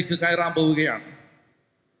ദേശത്തേക്ക് കയറാൻ പോവുകയാണ്.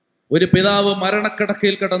 ഒരു പിതാവ്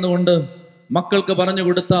മരണക്കിടക്കയിൽ കിടന്നുകൊണ്ട് മക്കൾക്ക് പറഞ്ഞു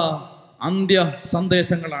കൊടുത്ത അന്ത്യ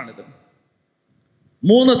സന്ദേശങ്ങളാണിത്.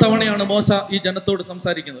 3 തവണയാണ് മോശ ഈ ജനത്തോട്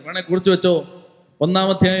സംസാരിക്കുന്നത്. വേണേ കുറിച്ച് വെച്ചോ. 1-ാം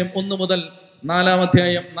അധ്യായം 1 മുതൽ 4-ാം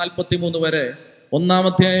അധ്യായം 43 വരെ, 1-ാം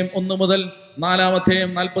അധ്യായം 1 മുതൽ 4-ാം അധ്യായം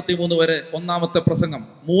 43 വരെ ഒന്നാമത്തെ പ്രസംഗം.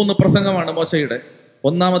 3 പ്രസംഗമാണ് മോശയുടെ.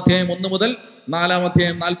 1-ാം അധ്യായം 1 മുതൽ 4-ാം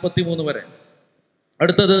അധ്യായം 43 വരെ.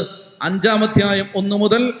 അടുത്തത് 5-ാം അധ്യായം 1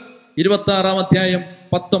 മുതൽ 26-ാം അധ്യായം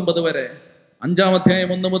 19 വരെ. 5-ാം അധ്യായം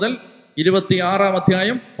 1 മുതൽ 26-ാം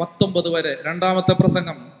അധ്യായം 19 വരെ 2-ാമത്തെ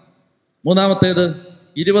പ്രസംഗം. 3-ാമത്തേത്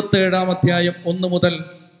 27-ാം അധ്യായം 1 മുതൽ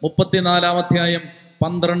 34-ാം അധ്യായം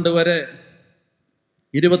 12 വരെ.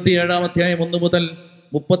 27-ാം അധ്യായം 1 മുതൽ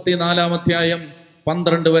 34-ാം അധ്യായം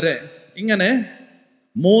 12 വരെ. ഇങ്ങനെ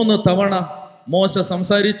 3 തവണ മോശ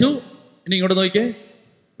സംസാരിച്ചു. ഇനി ഇങ്ങോട്ട് നോക്കിയേ,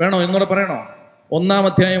 വേണോ ഇങ്ങോട്ട് പറയണോ? 1-ാം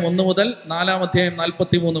അധ്യായം 1 മുതൽ 4-ാം അധ്യായം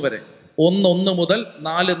 43 വരെ, 1 മുതൽ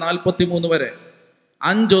 4:43 വരെ,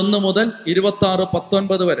 5:1 മുതൽ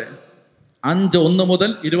 26:19 വരെ, 5:1 മുതൽ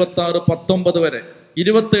 26:19 വരെ,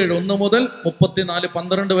 27:1 മുതൽ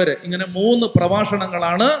 34:12 വരെ. ഇങ്ങനെ 3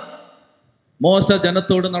 പ്രഭാഷണങ്ങളാണ് മോശ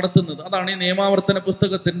ജനത്തോട് നടത്തുന്നത്. അതാണ് ഈ നിയമാവർത്തന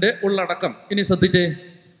പുസ്തകത്തിന്റെ ഉള്ളടക്കം. ഇനി ശ്രദ്ധിച്ചേ,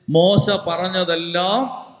 മോശ പറഞ്ഞതെല്ലാം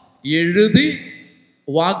എഴുതി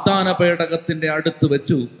വാഗ്ദാന പേടകത്തിന്റെ അടുത്ത്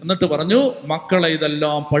വെച്ചു. എന്നിട്ട് പറഞ്ഞു, മക്കളെ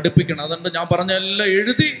ഇതെല്ലാം പഠിപ്പിക്കണം. അതുകൊണ്ട് ഞാൻ പറഞ്ഞ എല്ലാം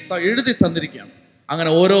എഴുതി തന്നിരിക്കുകയാണ്. അങ്ങനെ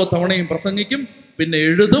ഓരോ തവണയും പ്രസംഗിക്കും, പിന്നെ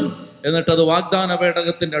എഴുതും, എന്നിട്ട് അത് വാഗ്ദാന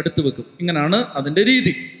പേടകത്തിന്റെ അടുത്ത് വെക്കും. ഇങ്ങനെയാണ് അതിന്റെ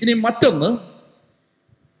രീതി. ഇനി മറ്റൊന്ന്,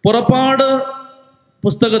 പുറപ്പാട്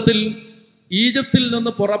പുസ്തകത്തിൽ ഈജിപ്തിൽ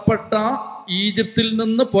നിന്ന്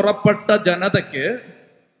പുറപ്പെട്ട ജനതയ്ക്ക്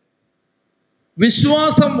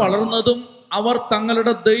വിശ്വാസം വളർന്നതും അവർ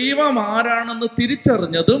തങ്ങളുടെ ദൈവം ആരാണെന്ന്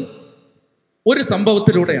തിരിച്ചറിഞ്ഞതും ഒരു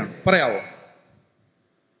സംഭവത്തിലൂടെയാണ്. പറയാവോ?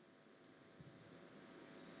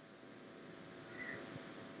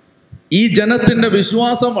 ഈ ജനത്തിന്റെ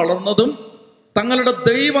വിശ്വാസം വളർന്നതും തങ്ങളുടെ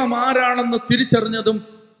ദൈവം ആരാണെന്ന് തിരിച്ചറിഞ്ഞതും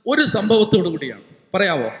ഒരു സംഭവത്തോടു കൂടിയാണ്.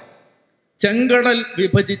 പറയാവോ? ചെങ്കടൽ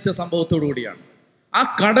വിഭജിച്ച സംഭവത്തോടു കൂടിയാണ്. ആ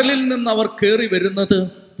കടലിൽ നിന്ന് അവർ കയറി വരുന്നത്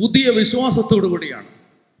പുതിയ വിശ്വാസത്തോടു കൂടിയാണ്.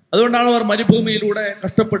 അതുകൊണ്ടാണ് അവർ മരുഭൂമിയിലൂടെ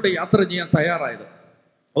കഷ്ടപ്പെട്ട് യാത്ര ചെയ്യാൻ തയ്യാറായത്.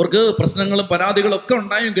 അവർക്ക് പ്രശ്നങ്ങളും പരാതികളും ഒക്കെ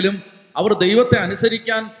ഉണ്ടായെങ്കിലും അവർ ദൈവത്തെ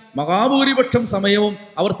അനുസരിക്കാൻ മഹാഭൂരിപക്ഷം സമയവും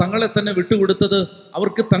അവർ തങ്ങളെ തന്നെ വിട്ടുകൊടുത്തത്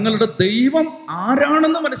അവർക്ക് തങ്ങളുടെ ദൈവം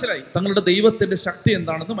ആരാണെന്ന് മനസ്സിലായി, തങ്ങളുടെ ദൈവത്തിന്റെ ശക്തി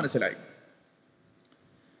എന്താണെന്ന് മനസ്സിലായി.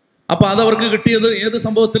 അപ്പൊ അതവർക്ക് കിട്ടിയത് ഏത്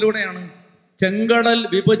സംഭവത്തിലൂടെയാണ്? ചെങ്കടൽ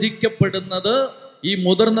വിഭജിക്കപ്പെടുന്നത് ഈ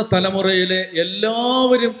മുതിർന്ന തലമുറയിലെ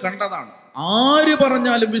എല്ലാവരും കണ്ടതാണ്. ആര്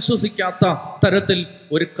പറഞ്ഞാലും വിശ്വസിക്കാത്ത തരത്തിൽ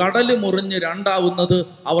ഒരു കടല് മുറിഞ്ഞ് രണ്ടാവുന്നത്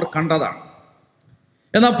അവർ കണ്ടതാണ്.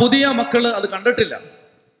 എന്നാൽ പുതിയ മക്കള് അത് കണ്ടിട്ടില്ല.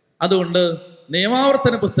 അതുകൊണ്ട്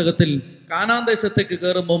നിയമാവർത്തന പുസ്തകത്തിൽ കാനാൻ ദേശത്തേക്ക്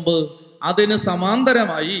കയറും മുമ്പ് അതിന്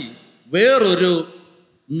സമാന്തരമായി വേറൊരു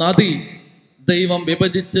നദി ദൈവം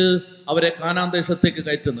വിഭജിച്ച് അവരെ കാനാൻ ദേശത്തേക്ക്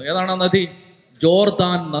കയറ്റുന്നു. ഏതാണ് നദി?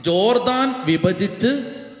 ജോർദാൻ വിഭജിച്ച്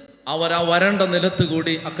അവർ ആ വരണ്ട നിലത്ത്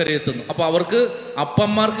കൂടി അക്കരെ എത്തുന്നു. അപ്പൊ അവർക്ക്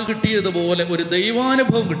അപ്പന്മാർക്ക് കിട്ടിയതുപോലെ ഒരു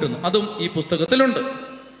ദൈവാനുഭവം കിട്ടുന്നു. അതും ഈ പുസ്തകത്തിലുണ്ട്.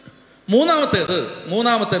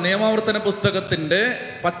 മൂന്നാമത്തെ നിയമാവർത്തന പുസ്തകത്തിന്റെ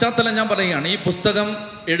പശ്ചാത്തലം ഞാൻ പറയുകയാണ്. ഈ പുസ്തകം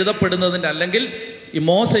എഴുതപ്പെടുന്നതിന്റെ, അല്ലെങ്കിൽ ഈ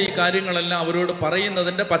മോശ ഈ കാര്യങ്ങളെല്ലാം അവരോട്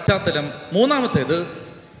പറയുന്നതിന്റെ പശ്ചാത്തലം. മൂന്നാമത്തേത്,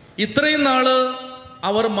 ഇത്രയും നാള്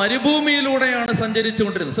അവർ മരുഭൂമിയിലൂടെയാണ് സഞ്ചരിച്ചു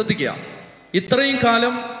കൊണ്ടിരുന്നത്. ശ്രദ്ധിക്കുക, ഇത്രയും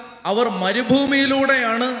കാലം അവർ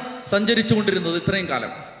മരുഭൂമിയിലൂടെയാണ് സഞ്ചരിച്ചു കൊണ്ടിരുന്നത് ഇത്രയും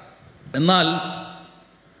കാലം. എന്നാൽ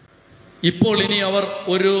ഇപ്പോൾ ഇനി അവർ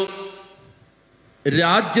ഒരു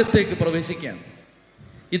രാജ്യത്തേക്ക് പ്രവേശിക്കുകയാണ്.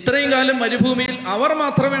 ഇത്രയും കാലം മരുഭൂമിയിൽ അവർ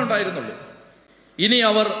മാത്രമേ ഉണ്ടായിരുന്നുള്ളൂ. ഇനി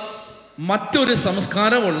അവർ മറ്റൊരു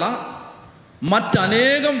സംസ്കാരമുള്ള,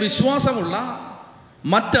 മറ്റനേകം വിശ്വാസമുള്ള,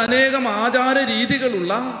 മറ്റനേകം ആചാര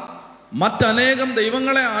രീതികളുള്ള, മറ്റനേകം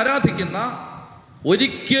ദൈവങ്ങളെ ആരാധിക്കുന്ന,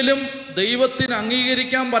 ഒരിക്കലും ദൈവത്തിന്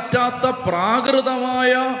അംഗീകരിക്കാൻ പറ്റാത്ത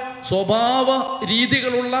പ്രാകൃതമായ സ്വഭാവ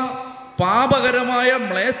രീതികളുള്ള, പാപകരമായ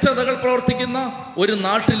മ്ലേച്ഛതകൾ പ്രവർത്തിക്കുന്ന ഒരു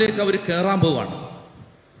നാട്ടിലേക്ക് അവർ കയറാൻ പോവാണ്.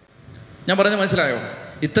 ഞാൻ പറഞ്ഞ മനസ്സിലായോ?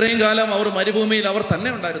 ഇത്രയും കാലം അവർ മരുഭൂമിയിൽ അവർ തന്നെ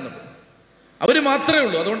ഉണ്ടായിരുന്നുള്ളൂ, അവർ മാത്രമേ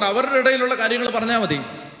ഉള്ളൂ. അതുകൊണ്ട് അവരുടെ ഇടയിലുള്ള കാര്യങ്ങൾ പറഞ്ഞാൽ മതി.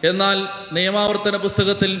 എന്നാൽ നിയമാവർത്തന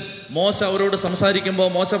പുസ്തകത്തിൽ മോശ അവരോട് സംസാരിക്കുമ്പോൾ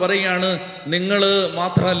മോശ പറയുകയാണ്, നിങ്ങൾ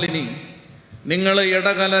മാത്രമല്ല, ഇനി നിങ്ങൾ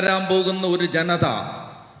ഇടകലരാൻ പോകുന്ന ഒരു ജനത,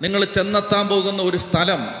 നിങ്ങൾ ചെന്നെത്താൻ പോകുന്ന ഒരു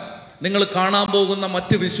സ്ഥലം, നിങ്ങൾ കാണാൻ പോകുന്ന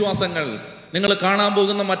മറ്റ് വിശ്വാസങ്ങൾ, നിങ്ങൾ കാണാൻ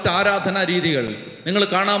പോകുന്ന മറ്റ് ആരാധനാ രീതികൾ, നിങ്ങൾ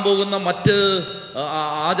കാണാൻ പോകുന്ന മറ്റ്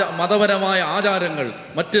മതപരമായ ആചാരങ്ങൾ,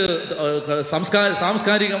 മറ്റ്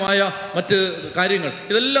സാംസ്കാരികമായ മറ്റ് കാര്യങ്ങൾ,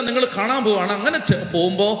 ഇതെല്ലാം നിങ്ങൾ കാണാൻ പോവുകയാണ്. അങ്ങനെ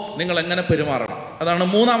പോകുമ്പോൾ നിങ്ങൾ എങ്ങനെ പെരുമാറണം, അതാണ്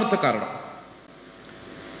മൂന്നാമത്തെ കാരണം.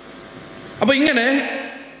 അപ്പൊ ഇങ്ങനെ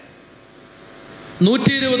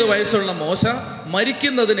 120 വയസ്സുള്ള മോശ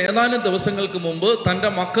മരിക്കുന്നതിന് ഏതാനും ദിവസങ്ങൾക്ക് മുമ്പ്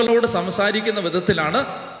തൻ്റെ മക്കളോട് സംസാരിക്കുന്ന വിധത്തിലാണ്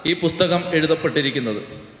ഈ പുസ്തകം എഴുതപ്പെട്ടിരിക്കുന്നത്.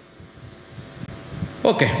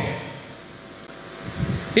 ഓക്കെ,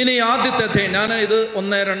 ഇനി ആദ്യത്തെ അധ്യായം, ഞാൻ ഇത്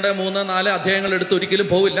 1, 2, 3, 4 അധ്യായങ്ങൾ എടുത്ത് ഒരിക്കലും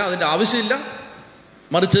പോവില്ല, അതിൻ്റെ ആവശ്യമില്ല.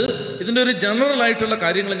 മറിച്ച് ഇതിൻ്റെ ഒരു ജനറൽ ആയിട്ടുള്ള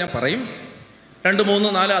കാര്യങ്ങൾ ഞാൻ പറയും. 2, 3,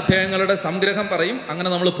 4 അധ്യായങ്ങളുടെ സംഗ്രഹം പറയും. അങ്ങനെ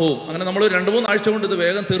നമ്മൾ പോവും. അങ്ങനെ നമ്മൾ 2-3 ആഴ്ച കൊണ്ട് ഇത്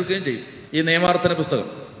വേഗം തീർക്കുകയും ചെയ്യും ഈ നിയമാവർത്തന പുസ്തകം.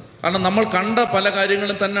 കാരണം നമ്മൾ കണ്ട പല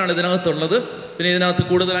കാര്യങ്ങളും തന്നെയാണ് ഇതിനകത്തുള്ളത്. പിന്നെ ഇതിനകത്ത്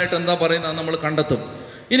കൂടുതലായിട്ട് എന്താ പറയുന്നത് നമ്മൾ കണ്ടെത്തും.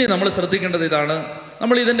 ഇനി നമ്മൾ ശ്രദ്ധിക്കേണ്ടത് ഇതാണ്,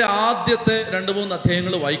 നമ്മൾ ഇതിൻ്റെ ആദ്യത്തെ 2-3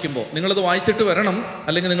 അധ്യായങ്ങൾ വായിക്കുമ്പോൾ, നിങ്ങളിത് വായിച്ചിട്ട് വരണം,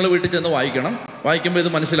 അല്ലെങ്കിൽ നിങ്ങൾ വീട്ടിൽ ചെന്ന് വായിക്കണം. വായിക്കുമ്പോൾ ഇത്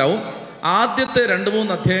മനസ്സിലാവും. ആദ്യത്തെ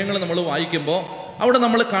 2-3 അധ്യായങ്ങൾ നമ്മൾ വായിക്കുമ്പോൾ അവിടെ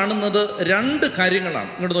നമ്മൾ കാണുന്നത് 2 കാര്യങ്ങളാണ്.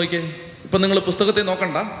 ഇങ്ങോട്ട് നോക്കിയേ. ഇപ്പം നിങ്ങൾ പുസ്തകത്തിൽ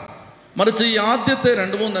നോക്കണ്ട, മറിച്ച് ഈ ആദ്യത്തെ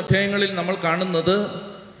 2-3 അധ്യായങ്ങളിൽ നമ്മൾ കാണുന്നത്,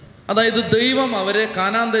 അതായത് ദൈവം അവരെ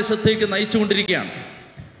കാനാൻ ദേശത്തേക്ക് നയിച്ചുകൊണ്ടിരിക്കുകയാണ്.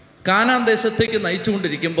 കാനാൻ ദേശത്തേക്ക്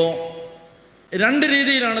നയിച്ചുകൊണ്ടിരിക്കുമ്പോൾ 2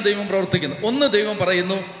 രീതിയിലാണ് ദൈവം പ്രവർത്തിക്കുന്നത്. ഒന്ന്, ദൈവം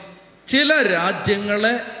പറയുന്നു ചില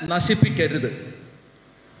രാജ്യങ്ങളെ നശിപ്പിക്കരുത്.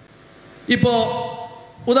 ഇപ്പോ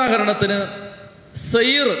ഉദാഹരണത്തിന്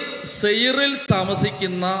സെയിറിൽ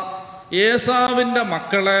താമസിക്കുന്ന ഏസാവിൻ്റെ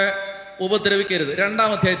മക്കളെ ഉപദ്രവിക്കരുത്.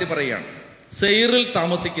 2-ാം അധ്യായത്തിൽ പറയുകയാണ്, സെയിറിൽ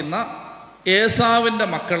താമസിക്കുന്ന ഏസാവിൻ്റെ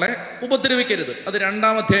മക്കളെ ഉപദ്രവിക്കരുത്. അത്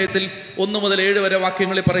 2-ാം അധ്യായത്തിൽ 1 മുതൽ 7 വരെ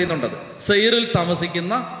വാക്യങ്ങളിൽ പറയുന്നുണ്ടത്. സെയിറിൽ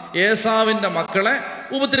താമസിക്കുന്ന ഏസാവിൻ്റെ മക്കളെ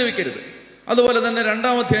ഉപദ്രവിക്കരുത്. അതുപോലെ തന്നെ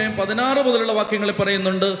 2-ാം അധ്യായം 16 മുതലുള്ള വാക്യങ്ങളിൽ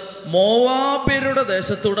പറയുന്നുണ്ട്, മോവാബ്യരുടെ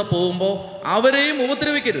ദേശത്തൂടെ പോകുമ്പോൾ അവരെയും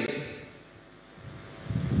ഉപദ്രവിക്കരുത്.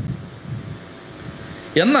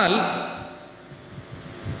 എന്നാൽ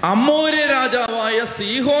അമ്മോര്യ രാജാവായ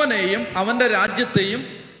സീഹോനെയും അവന്റെ രാജ്യത്തെയും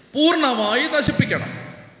പൂർണ്ണമായി നശിപ്പിക്കണം.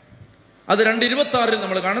 അത് 2:26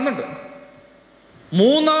 നമ്മൾ കാണുന്നുണ്ട്.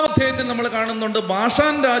 3-ാം അധ്യായത്തിൽ നമ്മൾ കാണുന്നുണ്ട്,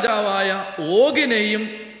 ബാഷാൻ രാജാവായ ഓഗിനെയും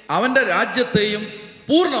അവന്റെ രാജ്യത്തെയും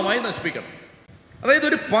പൂർണ്ണമായി നശിപ്പിക്കണം. അതായത്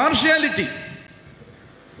ഒരു പാർഷ്യാലിറ്റി.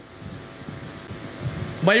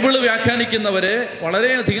 ബൈബിള് വ്യാഖ്യാനിക്കുന്നവരെ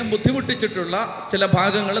വളരെയധികം ബുദ്ധിമുട്ടിച്ചിട്ടുള്ള ചില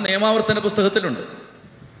ഭാഗങ്ങൾ നിയമാവർത്തന പുസ്തകത്തിലുണ്ട്.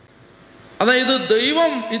 അതായത്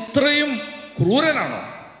ദൈവം ഇത്രയും ക്രൂരനാണോ?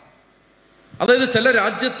 അതായത് ചില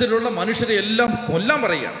രാജ്യത്തിലുള്ള മനുഷ്യരെ എല്ലാം കൊല്ലാൻ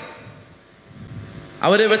പറയുകയാണ്,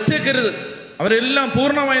 അവരെ വെച്ചേക്കരുത്, അവരെല്ലാം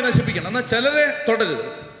പൂർണ്ണമായി നശിപ്പിക്കണം, എന്നാൽ ചിലരെ തുടരുത്.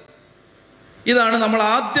 ഇതാണ് നമ്മൾ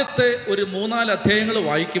ആദ്യത്തെ ഒരു 3-4 അധ്യായങ്ങൾ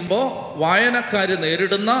വായിക്കുമ്പോൾ വായനക്കാർ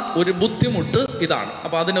നേരിടുന്ന ഒരു ബുദ്ധിമുട്ട് ഇതാണ്.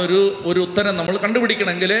 അപ്പൊ അതിനൊരു ഉത്തരം നമ്മൾ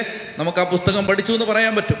കണ്ടുപിടിക്കണമെങ്കിൽ നമുക്ക് ആ പുസ്തകം പഠിച്ചു എന്ന്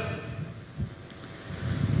പറയാൻ പറ്റും.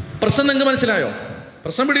 പ്രശ്നം നിങ്ങൾക്ക് മനസ്സിലായോ?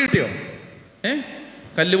 പ്രശ്നം പിടികിട്ടിയോ?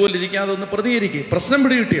 കല്ലുപോലിരിക്കാതെ ഒന്ന് പ്രതികരിക്കുക. പ്രശ്നം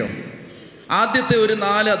പിടികിട്ടിയോ? ആദ്യത്തെ ഒരു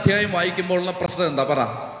 4 അധ്യായം വായിക്കുമ്പോഴുള്ള പ്രശ്നം എന്താ? പറ.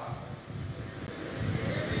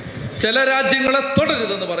 ചില രാജ്യങ്ങളെ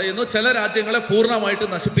തുടരുതെന്ന് പറയുന്നു, ചില രാജ്യങ്ങളെ പൂർണ്ണമായിട്ട്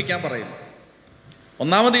നശിപ്പിക്കാൻ പറയുന്നു.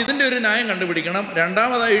 ഒന്നാമത് ഇതിന്റെ ഒരു ന്യായം കണ്ടുപിടിക്കണം.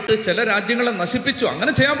 രണ്ടാമതായിട്ട് ചില രാജ്യങ്ങളെ നശിപ്പിച്ചു.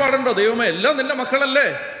 അങ്ങനെ ചെയ്യാൻ പാടുണ്ടോ? ദൈവമേ, എല്ലാം നിന്റെ മക്കളല്ലേ,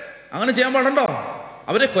 അങ്ങനെ ചെയ്യാൻ പാടുണ്ടോ?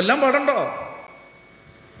 അവരെ കൊല്ലാൻ പാടുണ്ടോ?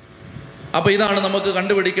 അപ്പൊ ഇതാണ് നമുക്ക്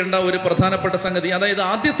കണ്ടുപിടിക്കേണ്ട ഒരു പ്രധാനപ്പെട്ട സംഗതി. അതായത്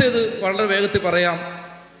ആദ്യത്തേത് വളരെ വേഗത്തിൽ പറയാം.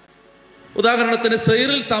 ഉദാഹരണത്തിന്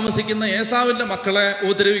സെയിറിൽ താമസിക്കുന്ന ഏസാവിന്റെ മക്കളെ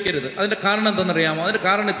ഉപദ്രവിക്കരുത്. അതിന്റെ കാരണം എന്തെന്നറിയാമോ? അതിന്റെ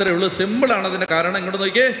കാരണം ഇത്രയേ ഉള്ളൂ, സിമ്പിളാണ് അതിന്റെ കാരണം. ഇങ്ങോട്ട്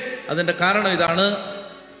നോക്കിയേ, അതിന്റെ കാരണം ഇതാണ്.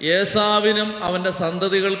 ഏസാവിനും അവന്റെ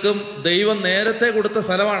സന്തതികൾക്കും ദൈവം നേരത്തെ കൊടുത്ത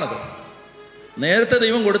സ്ഥലമാണത്. നേരത്തെ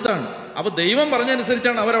ദൈവം കൊടുത്താണ്. അപ്പൊ ദൈവം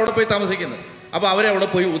പറഞ്ഞനുസരിച്ചാണ് അവരവിടെ പോയി താമസിക്കുന്നത്. അപ്പൊ അവരെ അവിടെ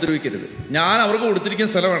പോയി ഉപദ്രവിക്കരുത്. ഞാൻ അവർക്ക്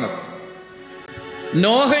കൊടുത്തിരിക്കുന്ന സ്ഥലമാണ്.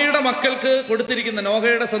 നോഹയുടെ മക്കൾക്ക് കൊടുത്തിരിക്കുന്ന,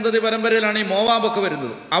 നോഹയുടെ സന്തതി പരമ്പരയിലാണ് ഈ മോവാബൊക്കെ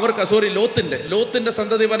വരുന്നത്. അവർക്ക് ലോത്തിന്റെ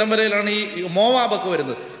സന്തതി പരമ്പരയിലാണ് ഈ മോവാബൊക്കെ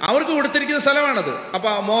വരുന്നത്. അവർക്ക് കൊടുത്തിരിക്കുന്ന സ്ഥലമാണത്. അപ്പൊ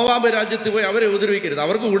മോവാബ് രാജ്യത്ത് പോയി അവരെ ഉപദ്രവിക്കരുത്.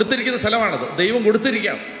 അവർക്ക് കൊടുത്തിരിക്കുന്ന സ്ഥലമാണത്, ദൈവം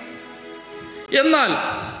കൊടുത്തിരിക്കുകയാണ്. എന്നാൽ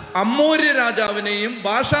അമ്മോര്യ രാജാവിനെയും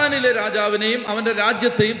ബാഷാനിലെ രാജാവിനെയും അവന്റെ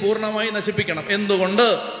രാജ്യത്തെയും പൂർണ്ണമായി നശിപ്പിക്കണം. എന്തുകൊണ്ട്?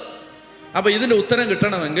 അപ്പൊ ഇതിന്റെ ഉത്തരം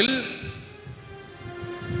കിട്ടണമെങ്കിൽ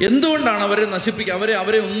എന്തുകൊണ്ടാണ് അവരെ നശിപ്പിക്കുക,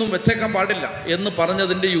 അവരെ ഒന്നും വെച്ചേക്കാൻ പാടില്ല എന്ന്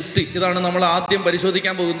പറഞ്ഞതിന്റെ യുക്തി ഇതാണ് നമ്മൾ ആദ്യം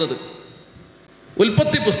പരിശോധിക്കാൻ പോകുന്നത്.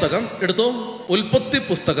 ഉൽപ്പത്തി പുസ്തകം എടുത്തോ. ഉൽപ്പത്തി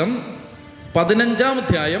പുസ്തകം 15-ാം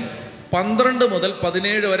അധ്യായം 12 മുതൽ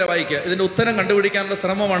 17 വരെ വായിക്കുക. ഇതിന്റെ ഉത്തരം കണ്ടുപിടിക്കാനുള്ള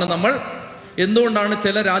ശ്രമമാണ് നമ്മൾ. എന്തുകൊണ്ടാണ്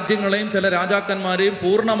ചില രാജ്യങ്ങളെയും ചില രാജാക്കന്മാരെയും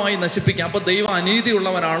പൂർണ്ണമായി നശിപ്പിക്കുക? അപ്പൊ ദൈവം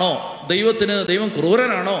അനീതിയുള്ളവനാണോ? ദൈവം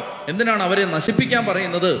ക്രൂരനാണോ? എന്തിനാണ് അവരെ നശിപ്പിക്കാൻ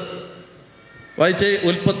പറയുന്നത്? വായിച്ചേ.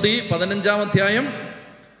 ഉൽപ്പത്തി 15-ാം അധ്യായം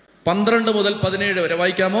 12 മുതൽ 17 വരെ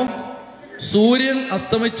വായിക്കാമോ? സൂര്യൻ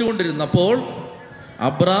അസ്തമിച്ചുകൊണ്ടിരുന്നപ്പോൾ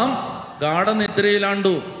അബ്രാം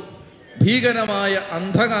ഗാഢനിദ്രയിലാണ്ടു. ഭീകരമായ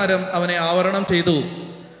അന്ധകാരം അവനെ ആവരണം ചെയ്തു.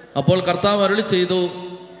 അപ്പോൾ കർത്താവ് അരുളി ചെയ്തു,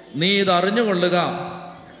 നീ ഇത് അറിഞ്ഞുകൊള്ളുക,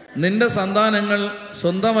 നിന്റെ സന്താനങ്ങൾ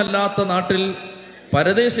സ്വന്തമല്ലാത്ത നാട്ടിൽ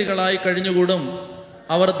പരദേശികളായി കഴിഞ്ഞുകൂടും.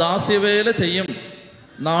 അവർ ദാസ്യവേല ചെയ്യും.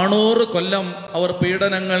 400 കൊല്ലം അവർ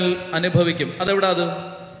പീഡനങ്ങൾ അനുഭവിക്കും. അതെവിടാ? അത്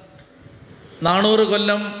 400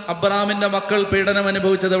 കൊല്ലം അബ്രാമിന്റെ മക്കൾ പീഡനം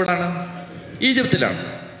അനുഭവിച്ചത് എവിടാണ്? ഈജിപ്തിലാണ്.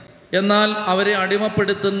 എന്നാൽ അവരെ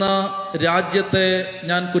അടിമപ്പെടുത്തുന്ന രാജ്യത്തെ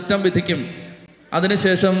ഞാൻ കുറ്റം വിധിക്കും.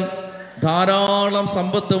 അതിനുശേഷം ധാരാളം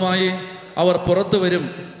സമ്പത്തുമായി അവർ പുറത്തു വരും.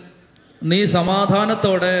 നീ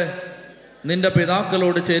സമാധാനത്തോടെ നിന്റെ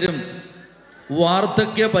പിതാക്കളോട് ചേരും.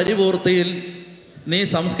 വാർദ്ധക്യ പരിപൂർത്തിയിൽ നീ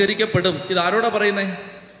സംസ്കരിക്കപ്പെടും. ഇതാരോടാ പറയുന്നേ?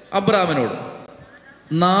 അബ്രാമിനോട്.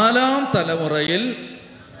 4-ാം തലമുറയിൽ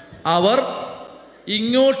അവർ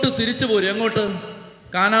ഇങ്ങോട്ട് തിരിച്ചു പോരും. എങ്ങോട്ട്?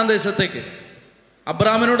 കാനാൻ ദേശത്തേക്ക്.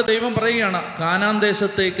 അബ്രാമിനോട് ദൈവം പറയുകയാണ്, കാനാൻ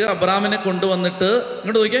ദേശത്തേക്ക് അബ്രാമിനെ കൊണ്ടുവന്നിട്ട്,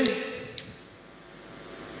 ഇങ്ങോട്ട് നോക്കിയേ,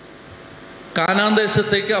 കാനാൻ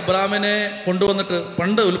ദേശത്തേക്ക് അബ്രാമിനെ കൊണ്ടുവന്നിട്ട്,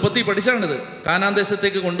 പണ്ട് ഉൽപ്പത്തി പഠിച്ചാണിത്, കാനാൻ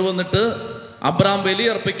ദേശത്തേക്ക് കൊണ്ടുവന്നിട്ട് അബ്രാം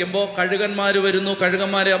ബലിയർപ്പിക്കുമ്പോൾ കഴുകന്മാർ വരുന്നു,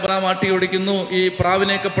 കഴുകന്മാരെ അബ്രാം ആട്ടി ഓടിക്കുന്നു, ഈ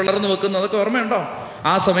പ്രാവിനെയൊക്കെ പിളർന്നു വെക്കുന്നു, അതൊക്കെ ഓർമ്മയുണ്ടോ?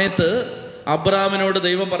 ആ സമയത്ത് അബ്രാമിനോട്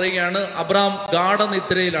ദൈവം പറയുകയാണ്, അബ്രാം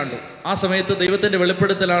ഗാഢനിദ്രയിലാണ്. ആ സമയത്ത് ദൈവത്തിന്റെ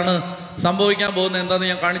വെളിപ്പെടുത്തലാണ് സംഭവിക്കാൻ പോകുന്നത് എന്താന്ന്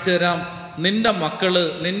ഞാൻ കാണിച്ചു തരാം.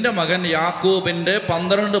 നിന്റെ മകൻ യാക്കൂബിന്റെ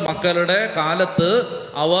 12 മക്കളുടെ കാലത്ത്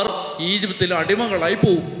അവർ ഈജിപ്തിൽ അടിമകളായി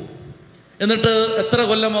പോവും. എന്നിട്ട് എത്ര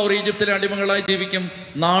കൊല്ലം അവർ ഈജിപ്തിലെ അടിമകളായി ജീവിക്കും?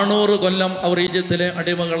 400 കൊല്ലം അവർ ഈജിപ്തിലെ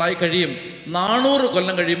അടിമകളായി കഴിയും. 400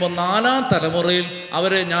 കൊല്ലം കഴിയുമ്പോൾ 4ാം തലമുറയിൽ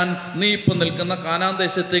അവരെ നീ ഇപ്പം നിൽക്കുന്ന കാനാൻ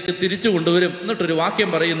ദേശത്തേക്ക് തിരിച്ചു കൊണ്ടുവരും. എന്നിട്ടൊരു വാക്യം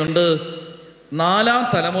പറയുന്നുണ്ട്, 4ാം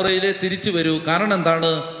തലമുറയിലെ തിരിച്ചു വരൂ. കാരണം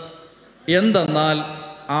എന്തെന്നാൽ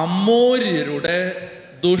അമ്മോര്യരുടെ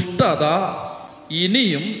ദുഷ്ടത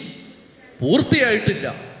ഇനിയും പൂർത്തിയായിട്ടില്ല.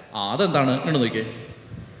 അതെന്താണ്? ഇങ്ങനെ നോക്കിയേ,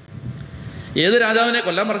 ഏത് രാജാവിനെ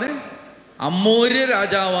കൊല്ലാൻ പറഞ്ഞേ? അമ്മോര്യ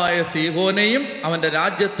രാജാവായ സീഹോനെയും അവന്റെ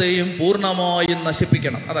രാജ്യത്തെയും പൂർണ്ണമായും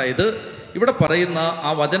നശിപ്പിക്കണം. അതായത് ഇവിടെ പറയുന്ന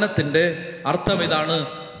ആ വചനത്തിന്റെ അർത്ഥം ഇതാണ്: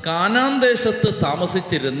 കാനാൻ ദേശത്ത്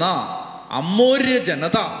താമസിച്ചിരുന്ന അമ്മോര്യ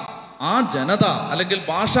ജനത, ആ ജനത അല്ലെങ്കിൽ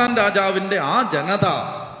ബാഷാൻ രാജാവിന്റെ ആ ജനത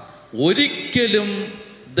ഒരിക്കലും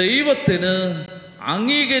ദൈവത്തിന്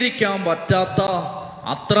അംഗീകരിക്കാൻ പറ്റാത്ത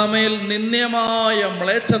അത്രമേൽ നിന്ദ്യമായ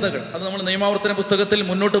മ്ലേച്ഛതകൾ, അത് നമ്മൾ നിയമാവർത്തന പുസ്തകത്തിൽ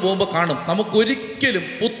മുന്നോട്ട് പോകുമ്പോൾ കാണും. നമുക്കൊരിക്കലും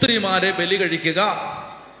പുത്രിമാരെ ബലി കഴിക്കുക,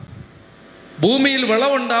 ഭൂമിയിൽ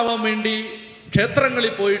വിളവുണ്ടാവാൻ വേണ്ടി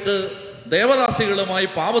ക്ഷേത്രങ്ങളിൽ പോയിട്ട് ദേവദാസികളുമായി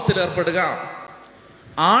പാപത്തിലേർപ്പെടുക,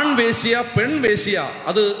 ആൺവേശ്യ പെൺവേശ്യ,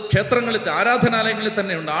 അത് ക്ഷേത്രങ്ങളിൽ ആരാധനാലയങ്ങളിൽ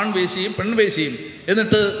തന്നെ ഉണ്ട്, ആൺവേശ്യയും പെൺവേശ്യയും.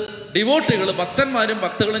 എന്നിട്ട് ഡിവോട്ടികൾ, ഭക്തന്മാരും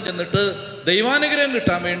ഭക്തകളും ചെന്നിട്ട് ദൈവാനുഗ്രഹം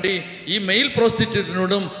കിട്ടാൻ വേണ്ടി ഈ മെയിൽ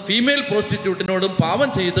പ്രോസ്റ്റിറ്റ്യൂട്ടിനോടും ഫീമെയിൽ പ്രോസ്റ്റിറ്റ്യൂട്ടിനോടും പാപം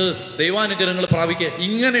ചെയ്ത് ദൈവാനുഗ്രഹങ്ങൾ പ്രാപിക്കുക.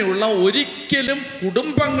 ഇങ്ങനെയുള്ള ഒരിക്കലും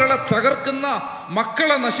കുടുംബങ്ങളെ തകർക്കുന്ന,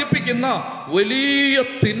 മക്കളെ നശിപ്പിക്കുന്ന വലിയ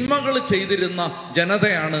തിന്മകൾ ചെയ്തിരുന്ന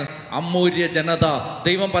ജനതയാണ് അമ്മോര്യ ജനത.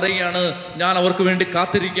 ദൈവം പറയുകയാണ്, ഞാൻ അവർക്ക് വേണ്ടി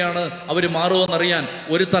കാത്തിരിക്കുകയാണ്. അവർ മാറുമെന്നറിയാൻ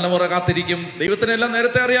 1 തലമുറ കാത്തിരിക്കും. ദൈവത്തിനെല്ലാം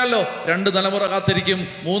നേരത്തെ അറിയാമല്ലോ. 2 തലമുറ കാത്തിരിക്കും,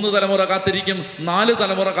 3 തലമുറ കാത്തിരിക്കും, 4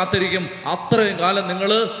 തലമുറ കാത്തിരിക്കും. അത്രയും കാലം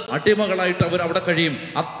നിങ്ങൾ അടിമകളായിട്ട് അവർ അവിടെ കഴിയും.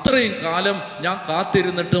 അത്രയും കാലം ഞാൻ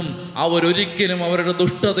കാത്തിരുന്നിട്ടും അവരൊരിക്കലും അവരുടെ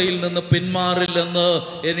ദുഷ്ടതയിൽ നിന്ന് പിന്മാറില്ലെന്ന്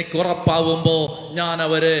എനിക്ക് ഉറപ്പാവുമ്പോ ഞാൻ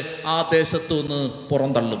അവരെ ആ ദേശത്തു നിന്ന്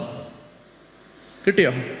പുറന്തള്ളും.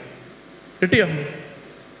 കിട്ടിയോ?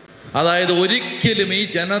 അതായത് ഒരിക്കലും ഈ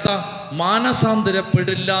ജനത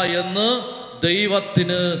മാനസാന്തരപ്പെടില്ല എന്ന്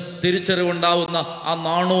ദൈവത്തിന് തിരിച്ചറിവുണ്ടാവുന്ന ആ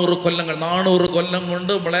 400 കൊല്ലം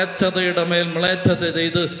കൊണ്ട് മ്ലേച്ഛതയുടെ മേൽ മ്ലേച്ഛത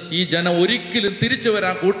ചെയ്ത് ഈ ജനം ഒരിക്കലും തിരിച്ചു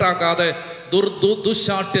വരാൻ കൂട്ടാക്കാതെ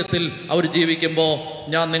ദുശാഠ്യത്തിൽ അവർ ജീവിക്കുമ്പോൾ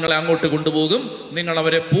ഞാൻ നിങ്ങളെ അങ്ങോട്ട് കൊണ്ടുപോകും. നിങ്ങൾ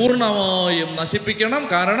അവരെ പൂർണ്ണമായും നശിപ്പിക്കണം.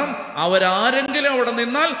 കാരണം അവരാരെങ്കിലും അവിടെ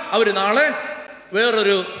നിന്നാൽ അവർ നാളെ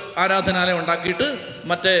വേറൊരു ആരാധനാലയം ഉണ്ടാക്കിയിട്ട്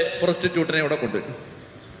മറ്റേ പ്രോസ്റ്റിറ്റ്യൂട്ടിനെ അവിടെ കൊണ്ടുവരും.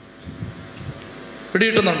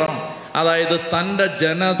 പിടികിട്ടുന്നുണ്ടോ? അതായത് തൻ്റെ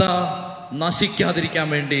ജനത നശിക്കാതിരിക്കാൻ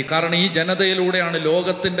വേണ്ടി. കാരണം ഈ ജനതയിലൂടെയാണ്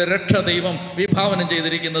ലോകത്തിന്റെ രക്ഷ ദൈവം വിഭാവനം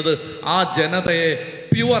ചെയ്തിരിക്കുന്നത്. ആ ജനതയെ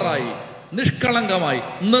പ്യുവറായി, നിഷ്കളങ്കമായി,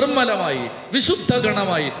 നിർമ്മലമായി, വിശുദ്ധ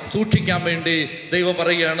ഗണമായി സൂക്ഷിക്കാൻ വേണ്ടി ദൈവം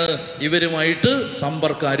പറയുകയാണ്, ഇവരുമായിട്ട്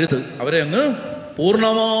സമ്പർക്കം അരുത്, അവരെ അങ്ങ്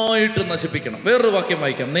പൂർണ്ണമായിട്ട് നശിപ്പിക്കണം. വേറൊരു വാക്യം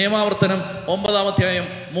വായിക്കാം. നിയമാവർത്തനം 9-ാം അധ്യായം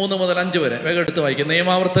 3 മുതൽ 5 വരെ. വേഗം എടുത്ത് വായിക്കാം.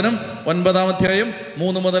 നിയമാവർത്തനം 9-ാം അധ്യായം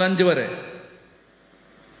 3 മുതൽ 5 വരെ.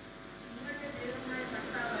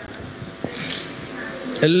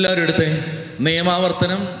 എല്ലാവരും എടുത്തേ.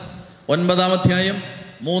 നിയമാവർത്തനം 9-ാം അധ്യായം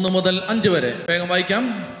 3 മുതൽ 5 വരെ. വേഗം വായിക്കാം.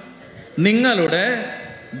 നിങ്ങളുടെ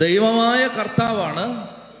ദൈവമായ കർത്താവാണ്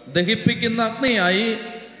ദഹിപ്പിക്കുന്ന അഗ്നിയായി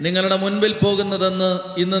നിങ്ങളുടെ മുൻപിൽ പോകുന്നതെന്ന്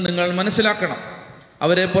ഇന്ന് നിങ്ങൾ മനസ്സിലാക്കണം.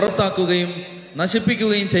 അവരെ പുറത്താക്കുകയും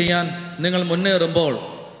നശിപ്പിക്കുകയും ചെയ്യാൻ നിങ്ങൾ മുന്നേറുമ്പോൾ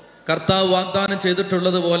കർത്താവ് വാഗ്ദാനം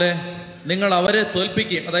ചെയ്തിട്ടുള്ളതുപോലെ നിങ്ങൾ അവരെ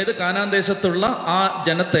തോൽപ്പിക്കുകയും, അതായത് കാനാൻ ദേശത്തുള്ള ആ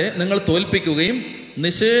ജനത്തെ നിങ്ങൾ തോൽപ്പിക്കുകയും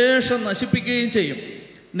നിശേഷം നശിപ്പിക്കുകയും ചെയ്യും.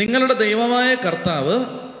 നിങ്ങളുടെ ദൈവമായ കർത്താവ്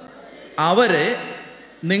അവരെ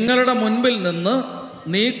നിങ്ങളുടെ മുൻപിൽ നിന്ന്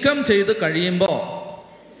നീക്കം ചെയ്ത് കഴിയുമ്പോൾ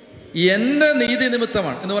എൻ്റെ നീതി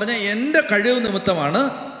നിമിത്തമാണ് എന്ന് പറഞ്ഞാൽ എൻ്റെ കഴിവ് നിമിത്തമാണ്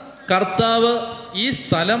കർത്താവ് ഈ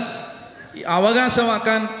സ്ഥലം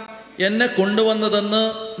അവകാശമാക്കാൻ എന്നെ കൊണ്ടുവന്നതെന്ന്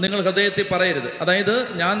നിങ്ങൾ ഹൃദയത്തിൽ പറയരുത്. അതായത്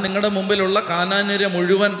ഞാൻ നിങ്ങളുടെ മുമ്പിലുള്ള കാനാന്യരെ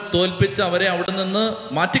മുഴുവൻ തോൽപ്പിച്ച് അവരെ അവിടെ നിന്ന്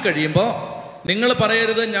മാറ്റിക്കഴിയുമ്പോൾ നിങ്ങൾ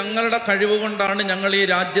പറയരുത് ഞങ്ങളുടെ കഴിവ് കൊണ്ടാണ് ഞങ്ങൾ ഈ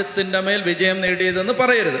രാജ്യത്തിൻ്റെ മേൽ വിജയം നേടിയതെന്ന്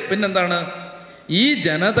പറയരുത്. പിന്നെന്താണ്? ഈ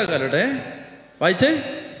ജനതകളുടെ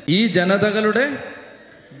ഈ ജനതകളുടെ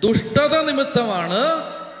ദുഷ്ടത നിമിത്തമാണ്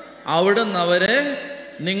അവിടുന്ന് അവരെ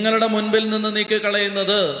നിങ്ങളുടെ മുൻപിൽ നിന്ന്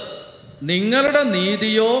നീക്കിക്കളയുന്നത്. നിങ്ങളുടെ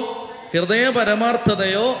നീതിയോ ഹൃദയ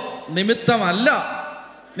പരമാർത്ഥതയോ നിമിത്തമല്ല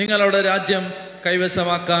നിങ്ങളുടെ രാജ്യം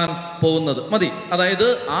കൈവശമാക്കാൻ പോകുന്നത്. മതി. അതായത്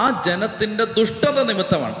ആ ജനത്തിന്റെ ദുഷ്ടത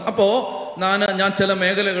നിമിത്തമാണ്. അപ്പോ ഞാൻ ചില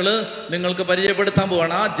മേഖലകള് നിങ്ങൾക്ക് പരിചയപ്പെടുത്താൻ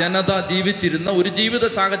പോവാണ്. ആ ജനത ജീവിച്ചിരുന്ന ഒരു ജീവിത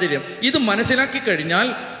സാഹചര്യം ഇത് മനസ്സിലാക്കി കഴിഞ്ഞാൽ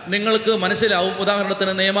നിങ്ങൾക്ക് മനസ്സിലാവും.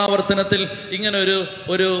 ഉദാഹരണത്തിന് നിയമാവർത്തനത്തിൽ ഇങ്ങനെ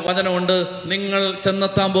ഒരു വചനമുണ്ട്: നിങ്ങൾ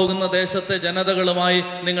ചെന്നെത്താൻ പോകുന്ന ദേശത്തെ ജനതകളുമായി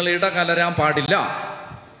നിങ്ങൾ ഇടകലരാൻ പാടില്ല.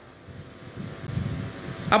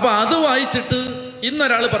 അപ്പൊ അത് വായിച്ചിട്ട്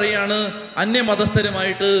ഇന്നൊരാൾ പറയാണ്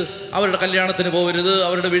അന്യമതസ്ഥരുമായിട്ട് അവരുടെ കല്യാണത്തിന് പോകരുത്,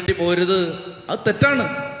 അവരുടെ വീട്ടിൽ പോകരുത്. അത് തെറ്റാണ്.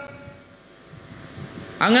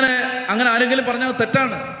 അങ്ങനെ ആരെങ്കിലും പറഞ്ഞാൽ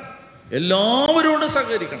തെറ്റാണ്. എല്ലാവരോടും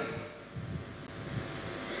സഹകരിക്കണം.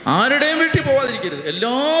 ആരുടെയും വീട്ടിൽ പോവാതിരിക്കരുത്,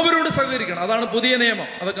 എല്ലാവരോടും സഹകരിക്കണം. അതാണ് പുതിയ നിയമം.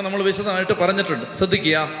 അതൊക്കെ നമ്മൾ വിശദമായിട്ട് പറഞ്ഞിട്ടുണ്ട്.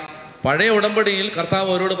 ശ്രദ്ധിക്കുക. പഴയ ഉടമ്പടിയിൽ കർത്താവ്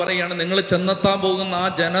അവരോട് പറയുകയാണ്, നിങ്ങൾ ചെന്നെത്താൻ പോകുന്ന ആ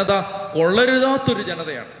ജനത കൊള്ളരുതാത്തൊരു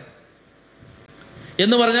ജനതയാണ്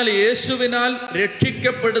എന്ന് പറഞ്ഞാൽ യേശുവിനാൽ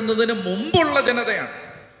രക്ഷിക്കപ്പെടുന്നതിന് മുമ്പുള്ള ജനതയാണ്.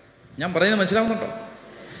 ഞാൻ പറയുന്നത് മനസ്സിലാവുന്നുണ്ടോ?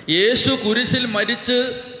 യേശു കുരിശിൽ മരിച്ച്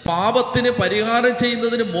പാപത്തിന് പരിഹാരം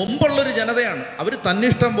ചെയ്യുന്നതിന് മുമ്പുള്ളൊരു ജനതയാണ്. അവർ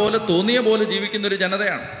തന്നിഷ്ടം പോലെ തോന്നിയ പോലെ ജീവിക്കുന്നൊരു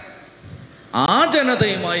ജനതയാണ്. ആ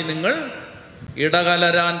ജനതയുമായി നിങ്ങൾ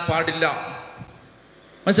ഇടകലരാൻ പാടില്ല.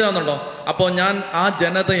 മനസ്സിലാവുന്നുണ്ടോ? അപ്പോൾ ഞാൻ ആ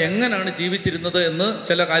ജനത എങ്ങനെയാണ് ജീവിച്ചിരുന്നത് എന്ന്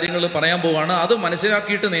ചില കാര്യങ്ങൾ പറയാൻ പോവാണ്. അത്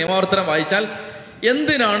മനസ്സിലാക്കിയിട്ട് നിയമാവർത്തനം വായിച്ചാൽ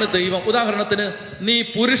എന്തിനാണ് ദൈവം, ഉദാഹരണത്തിന് നീ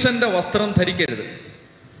പുരുഷന്റെ വസ്ത്രം ധരിക്കരുത്.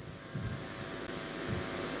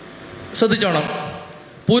 ശ്രദ്ധിച്ചോണം,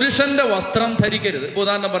 പുരുഷന്റെ വസ്ത്രം ധരിക്കരുത്. ഇപ്പൊ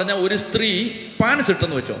ഉദാഹരണം പറഞ്ഞാൽ ഒരു സ്ത്രീ പാൻസ്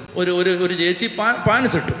ഇട്ടെന്ന് വെച്ചോ, ഒരു ചേച്ചി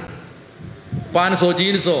പാൻസ് ഇട്ടു. പാൻസോ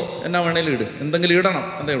ജീൻസോ എന്നാ വേണേലും ഇട്, എന്തെങ്കിലും ഇടണം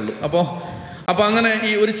എന്നേ ഉള്ളൂ. അപ്പൊ അങ്ങനെ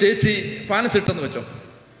ഈ ഒരു ചേച്ചി പാൻസ് ഇട്ടെന്ന് വെച്ചോ.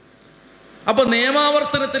 അപ്പൊ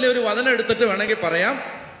നിയമാവർത്തനത്തിലെ ഒരു വചനം എടുത്തിട്ട് വേണമെങ്കിൽ പറയാം,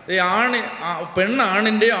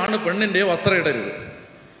 പെണ്ണാണിൻ്റെയോ ആണ് പെണ്ണിൻ്റെയോ വസ്ത്രം ഇടരുത്.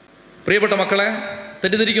 പ്രിയപ്പെട്ട മക്കളെ,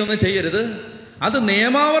 തെറ്റിദ്ധരിക്കൊന്നും ചെയ്യരുത്. അത്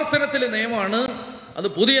നിയമാവർത്തനത്തിലെ നിയമമാണ്. അത്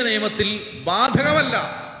പുതിയ നിയമത്തിൽ ബാധകമല്ല.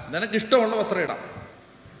 നിനക്കിഷ്ടമുള്ള വസ്ത്രം ഇടാം,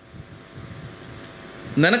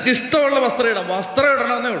 നിനക്കിഷ്ടമുള്ള വസ്ത്രം ഇടാം. വസ്ത്രം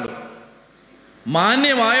ഇടണമെന്നേ ഉള്ളൂ,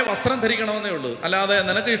 മാന്യമായ വസ്ത്രം ധരിക്കണമെന്നേ ഉള്ളൂ. അല്ലാതെ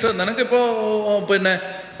നിനക്കിപ്പോ പിന്നെ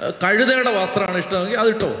കഴുതയുടെ വസ്ത്രമാണ് ഇഷ്ടമെങ്കിൽ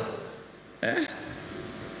അതിട്ടോ.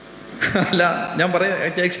 അല്ല, ഞാൻ പറയാം,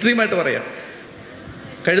 എക്സ്ട്രീമായിട്ട് പറയാം.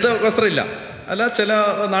 കഴുത വസ്ത്രമില്ല, അല്ല ചില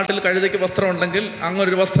നാട്ടിൽ കഴുതയ്ക്ക് വസ്ത്രം ഉണ്ടെങ്കിൽ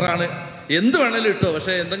അങ്ങനൊരു വസ്ത്രമാണ്, എന്ത് വേണേലും ഇട്ടോ.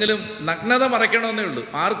 പക്ഷെ എന്തെങ്കിലും നഗ്നത മറയ്ക്കണമെന്നേ ഉള്ളൂ,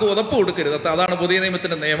 ആർക്കും ഉതപ്പ് കൊടുക്കരുത്. അതാണ് പുതിയ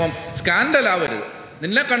നിയമത്തിന്റെ നിയമം. സ്കാൻഡൽ ആവരുത്,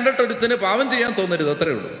 നിന്നെ കണ്ടിട്ട് ഒരുത്തിന് പാവം ചെയ്യാൻ തോന്നരുത്,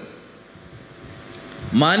 അത്രേ ഉള്ളൂ.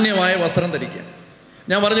 മാന്യമായ വസ്ത്രം ധരിക്കുക.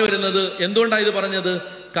 ഞാൻ പറഞ്ഞു വരുന്നത്, എന്തുകൊണ്ടാണ് ഇത് പറഞ്ഞത്?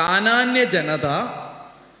 കാനാന്യ ജനത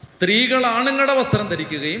സ്ത്രീകൾ ആണുങ്ങളുടെ വസ്ത്രം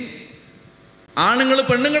ധരിക്കുകയും ആണുങ്ങൾ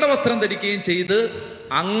പെണ്ണുങ്ങളുടെ വസ്ത്രം ധരിക്കുകയും ചെയ്ത്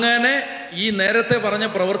അങ്ങനെ ഈ നേരത്തെ പറഞ്ഞ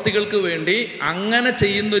പ്രവൃത്തികൾക്ക് വേണ്ടി അങ്ങനെ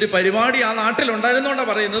ചെയ്യുന്നൊരു പരിപാടി ആ നാട്ടിലുണ്ടായിരുന്നോണ്ടാണ്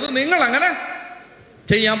പറയുന്നത് നിങ്ങൾ അങ്ങനെ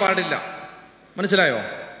ചെയ്യാൻ പാടില്ല. മനസ്സിലായോ?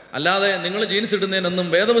 അല്ലാതെ നിങ്ങൾ ജീൻസ് ഇടുന്നതിനൊന്നും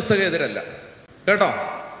വേദപുസ്തകം എതിരല്ല കേട്ടോ,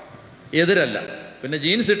 എതിരല്ല. പിന്നെ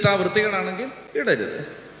ജീൻസ് ഇട്ടാ വൃത്തികളാണെങ്കിൽ ഇടരുത്,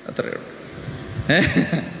 അത്രയേ ഉള്ളൂ.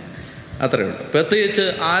 അത്രയേ ഉള്ളൂ. പ്രത്യേകിച്ച്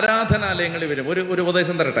ആരാധനാലയങ്ങളിൽ വരും. ഒരു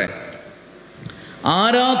ഉപദേശം തരട്ടെ.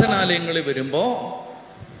 ആരാധനാലയങ്ങളിൽ വരുമ്പോൾ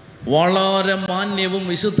വളരെ മാന്യവും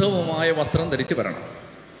വിശുദ്ധവുമായ വസ്ത്രം ധരിച്ച് വരണം.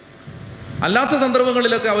 അല്ലാത്ത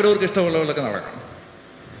സന്ദർഭങ്ങളിലൊക്കെ അവരവർക്ക് ഇഷ്ടമുള്ളവരൊക്കെ നടക്കണം.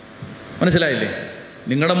 മനസ്സിലായില്ലേ?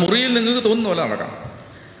 നിങ്ങളുടെ മുറിയിൽ നിങ്ങൾക്ക് തോന്നുന്ന പോലെ നടക്കണം.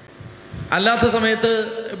 അല്ലാത്ത സമയത്ത്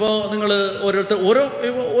ഇപ്പോൾ നിങ്ങൾ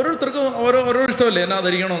ഓരോരുത്തർക്കും ഓരോ ഇഷ്ടമല്ലേ എന്നാ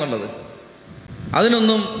ധരിക്കണമെന്നുള്ളത്.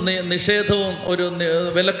 അതിനൊന്നും നിഷേധവും ഒരു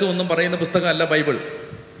വിലക്കും ഒന്നും പറയുന്ന പുസ്തകമല്ല ബൈബിൾ.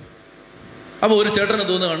 അപ്പോൾ ഒരു ചേട്ടന്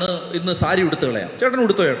തോന്നുകയാണ് ഇന്ന് സാരി ഉടുത്ത് കളയാം. ചേട്ടൻ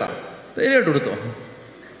ഉടുത്തോ ചേട്ടാ, ധൈര്യമായിട്ട് ഉടുത്തോ.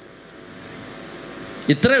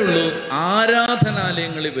 ഇത്രേ ഉള്ളൂ.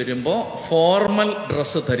 ആരാധനാലയങ്ങളിൽ വരുമ്പോൾ ഫോർമൽ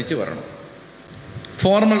ഡ്രസ്സ് ധരിച്ച് വരണം.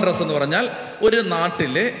 ഫോർമൽ ഡ്രസ്സ് എന്ന് പറഞ്ഞാൽ ഒരു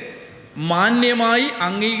നാട്ടിലെ മാന്യമായി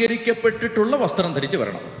അംഗീകരിക്കപ്പെട്ടിട്ടുള്ള വസ്ത്രം ധരിച്ച്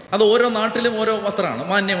വരണം. അത് ഓരോ നാട്ടിലും ഓരോ വസ്ത്രമാണ്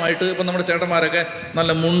മാന്യമായിട്ട്. ഇപ്പം നമ്മുടെ ചേട്ടന്മാരൊക്കെ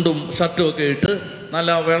നല്ല മുണ്ടും ഷർട്ടും ഒക്കെ ഇട്ട്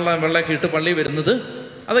നല്ല വെള്ളമൊക്കെ ഇട്ട് പള്ളി വരുന്നത്,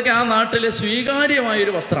 അതൊക്കെ ആ നാട്ടിലെ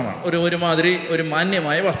സ്വീകാര്യമായൊരു വസ്ത്രമാണ്. ഒരുമാതിരി ഒരു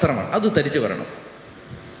മാന്യമായ വസ്ത്രമാണ്, അത് ധരിച്ച് വരണം.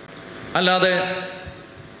 അല്ലാതെ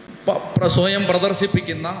സ്വയം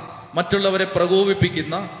പ്രദർശിപ്പിക്കുന്ന, മറ്റുള്ളവരെ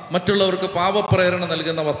പ്രകോപിപ്പിക്കുന്ന, മറ്റുള്ളവർക്ക് പാപപ്രേരണ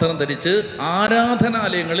നൽകുന്ന വസ്ത്രം ധരിച്ച്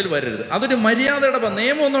ആരാധനാലയങ്ങളിൽ വരരുത്. അതൊരു മര്യാദയുടെ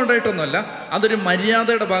നിയമമൊന്നും ഉണ്ടായിട്ടൊന്നുമല്ല, അതൊരു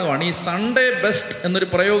മര്യാദയുടെ ഭാഗമാണ്. ഈ സൺഡേ ബെസ്റ്റ് എന്നൊരു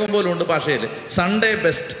പ്രയോഗം പോലും ഉണ്ട് ഭാഷയിൽ. സൺഡേ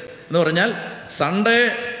ബെസ്റ്റ് എന്ന് പറഞ്ഞാൽ സൺഡേ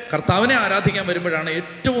കർത്താവിനെ ആരാധിക്കാൻ വരുമ്പോഴാണ്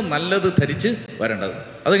ഏറ്റവും നല്ലത് ധരിച്ച് വരേണ്ടത്.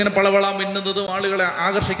 അതിങ്ങനെ പളവള മിന്നുന്നതും ആളുകളെ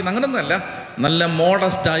ആകർഷിക്കുന്ന അങ്ങനൊന്നുമല്ല. നല്ല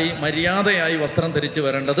മോഡസ്റ്റായി മര്യാദയായി വസ്ത്രം ധരിച്ച്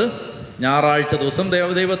വരേണ്ടത് ഞായറാഴ്ച ദിവസം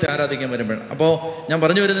ദൈവത്തെ ആരാധിക്കാൻ വരുമ്പോഴാണ്. അപ്പോൾ ഞാൻ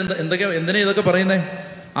പറഞ്ഞു വരുന്നത് എന്തിനാ ഇതൊക്കെ പറയുന്നേ?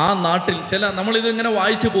 ആ നാട്ടിൽ നമ്മളിതിങ്ങനെ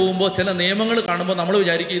വായിച്ചു പോകുമ്പോൾ ചില നിയമങ്ങൾ കാണുമ്പോൾ നമ്മൾ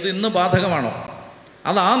വിചാരിക്കും ഇത് ഇന്ന് ബാധകമാണോ,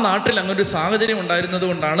 അത് ആ നാട്ടിൽ അങ്ങനൊരു സാഹചര്യം ഉണ്ടായിരുന്നത്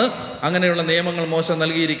കൊണ്ടാണ് അങ്ങനെയുള്ള നിയമങ്ങൾ മോശ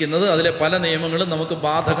നൽകിയിരിക്കുന്നത്. അതിലെ പല നിയമങ്ങളും നമുക്ക്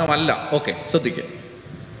ബാധകമല്ല. ഓക്കെ, ശ്രദ്ധിക്കുക.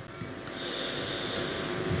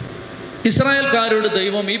 ഇസ്രായേൽക്കാരോട്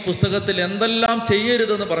ദൈവം ഈ പുസ്തകത്തിൽ എന്തെല്ലാം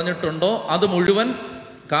ചെയ്യരുതെന്ന് പറഞ്ഞിട്ടുണ്ടോ അത് മുഴുവൻ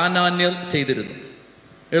കാനാന്യർ ചെയ്തിരുന്നു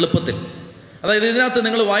എളുപ്പത്തിൽ. അതായത് ഇതിനകത്ത്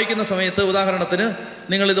നിങ്ങൾ വായിക്കുന്ന സമയത്ത്, ഉദാഹരണത്തിന്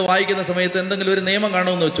നിങ്ങളിത് വായിക്കുന്ന സമയത്ത് എന്തെങ്കിലും ഒരു നിയമം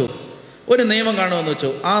കാണുമെന്ന് വെച്ചോ, ഒരു നിയമം കാണുമെന്ന്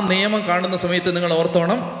വെച്ചോ, ആ നിയമം കാണുന്ന സമയത്ത് നിങ്ങൾ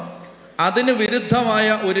ഓർത്തോണം അതിന് വിരുദ്ധമായ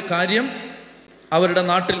ഒരു കാര്യം അവരുടെ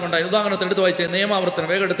നാട്ടിൽ ഉണ്ടായി. ഉദാഹരണത്തിന് എടുത്ത് വായിച്ചേ നിയമാവർത്തനം,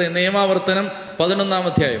 വേഗം എടുത്തേ. നിയമാവർത്തനം 11-ാം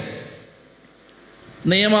അധ്യായം,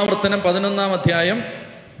 നിയമാവർത്തനം 11-ാം അധ്യായം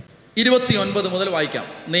 29 മുതൽ വായിക്കാം.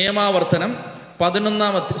 നിയമാവർത്തനം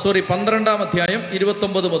 12-ാം അധ്യായം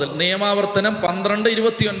 29 മുതൽ, നിയമാവർത്തനം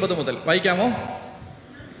 12:29 മുതൽ വായിക്കാമോ?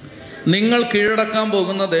 നിങ്ങൾ കീഴടക്കാൻ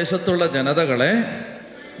പോകുന്ന ദേശത്തുള്ള ജനതകളെ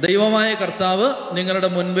ദൈവമായ കർത്താവ് നിങ്ങളുടെ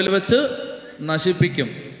മുൻപിൽ വെച്ച് നശിപ്പിക്കും.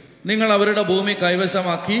 നിങ്ങൾ അവരുടെ ഭൂമി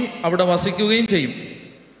കൈവശമാക്കി അവിടെ വസിക്കുകയും ചെയ്യും.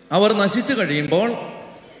 അവർ നശിച്ചു കഴിയുമ്പോൾ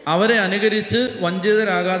അവരെ അനുകരിച്ച്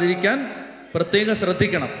വഞ്ചിതരാകാതിരിക്കാൻ പ്രത്യേകം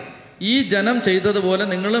ശ്രദ്ധിക്കണം. ഈ ജനം ചെയ്തതുപോലെ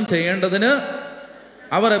നിങ്ങളും ചെയ്യേണ്ടതിന്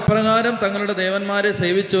അവർ എപ്രകാരം തങ്ങളുടെ ദേവന്മാരെ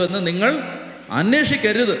സേവിച്ചുവെന്ന് നിങ്ങൾ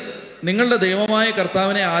അന്വേഷിക്കരുത്. നിങ്ങളുടെ ദൈവമായ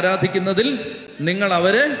കർത്താവിനെ ആരാധിക്കുന്നതിൽ നിങ്ങൾ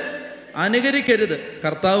അവരെ അനുകരിക്കരുത്.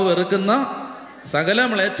 കർത്താവ് വെറുക്കുന്ന സകല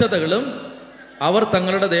മ്ലേച്ഛതകളും അവർ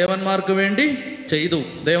തങ്ങളുടെ ദേവന്മാർക്ക് വേണ്ടി ചെയ്തു.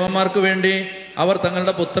 ദേവന്മാർക്ക് വേണ്ടി അവർ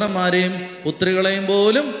തങ്ങളുടെ പുത്രന്മാരെയും പുത്രികളെയും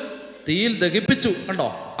പോലും തീയിൽ ദഹിപ്പിച്ചു. കണ്ടോ,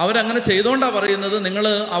 അവരങ്ങനെ ചെയ്തോണ്ടാ പറയുന്നത് നിങ്ങൾ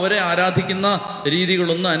അവരെ ആരാധിക്കുന്ന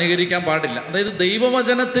രീതികളൊന്നും അനുകരിക്കാൻ പാടില്ല. അതായത്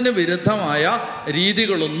ദൈവവചനത്തിന് വിരുദ്ധമായ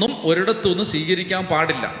രീതികളൊന്നും ഒരിടത്തുനിന്ന് സ്വീകരിക്കാൻ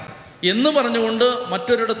പാടില്ല എന്ന് പറഞ്ഞുകൊണ്ട്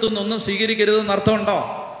മറ്റൊരിടത്തുനിന്നൊന്നും സ്വീകരിക്കരുതെന്ന് അർത്ഥമുണ്ടോ?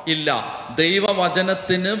 ഇല്ല.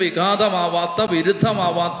 ദൈവവചനത്തിന് വിഘാതമാവാത്ത,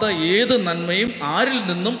 വിരുദ്ധമാവാത്ത ഏത് നന്മയും ആരിൽ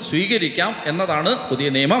നിന്നും സ്വീകരിക്കാം എന്നതാണ് പുതിയ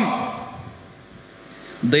നിയമം.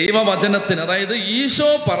 ദൈവവചനത്തിന്, അതായത് ഈശോ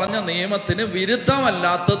പറഞ്ഞ നിയമത്തിന്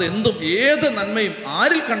വിരുദ്ധമല്ലാത്തത് എന്തും, ഏത് നന്മയും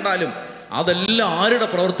ആരിൽ കണ്ടാലും അതെല്ലാം ആരുടെ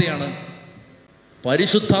പ്രവൃത്തിയാണ്?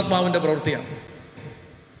 പരിശുദ്ധാത്മാവിന്റെ പ്രവൃത്തിയാണ്.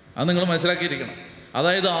 അത് നിങ്ങൾ മനസ്സിലാക്കിയിരിക്കണം.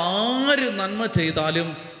 അതായത് ആര് നന്മ ചെയ്താലും,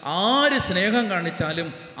 ആര് സ്നേഹം കാണിച്ചാലും,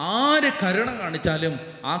 ആര് കരുണ കാണിച്ചാലും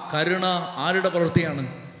ആ കരുണ ആരുടെ പ്രവൃത്തിയാണ്?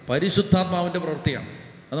 പരിശുദ്ധാത്മാവിന്റെ പ്രവൃത്തിയാണ്.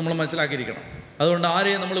 അത് നമ്മൾ മനസ്സിലാക്കിയിരിക്കണം. അതുകൊണ്ട്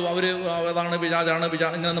ആരെയും നമ്മൾ അതാണ് പിശാചാണ്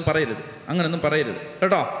ഇങ്ങനെയൊന്നും പറയരുത്, അങ്ങനെയൊന്നും പറയരുത്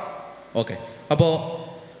കേട്ടോ. ഓക്കെ, അപ്പോൾ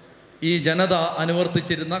ഈ ജനത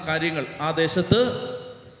അനുവർത്തിച്ചിരുന്ന കാര്യങ്ങൾ, ആ ദേശത്ത്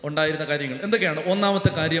ഉണ്ടായിരുന്ന കാര്യങ്ങൾ എന്തൊക്കെയാണ്?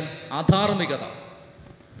 ഒന്നാമത്തെ കാര്യം അധാർമികത.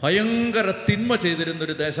 ഭയങ്കര തിന്മ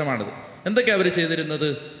ചെയ്തിരുന്നൊരു ദേശമാണിത്. എന്തൊക്കെയാണ് അവർ ചെയ്തിരുന്നത്?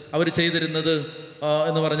 അവർ ചെയ്തിരുന്നത്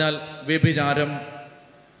എന്ന് പറഞ്ഞാൽ വ്യഭിചാരം,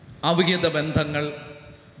 അവിഹിത ബന്ധങ്ങൾ,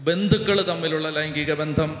 ബന്ധുക്കൾ തമ്മിലുള്ള ലൈംഗിക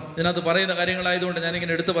ബന്ധം. ഇതിനകത്ത് പറയുന്ന കാര്യങ്ങളായതുകൊണ്ട്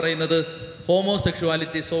ഞാനിങ്ങനെ എടുത്തു പറയുന്നത്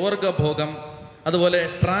ഹോമോസെക്ഷുവാലിറ്റി, സ്വർഗഭോഗം, അതുപോലെ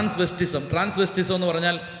ട്രാൻസ്വെസ്റ്റിസം. ട്രാൻസ്വെസ്റ്റിസം എന്ന്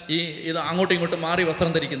പറഞ്ഞാൽ ഇത് അങ്ങോട്ടും ഇങ്ങോട്ടും മാറി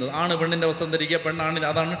വസ്ത്രം ധരിക്കുന്നത്. ആണ് പെണ്ണിൻ്റെ വസ്ത്രം ധരിക്കുക, പെണ്ണാണിന്,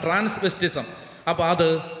 അതാണ് ട്രാൻസ്വെസ്റ്റിസം. അപ്പോൾ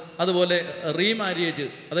അതുപോലെ റീമാരിയേജ്,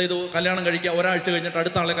 അതായത് കല്യാണം കഴിക്കുക, ഒരാഴ്ച കഴിഞ്ഞിട്ട്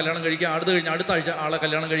അടുത്ത ആളെ കല്യാണം കഴിക്കുക, അടുത്ത ആഴ്ച ആളെ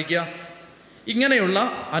കല്യാണം കഴിക്കുക. ഇങ്ങനെയുള്ള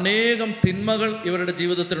അനേകം തിന്മകൾ ഇവരുടെ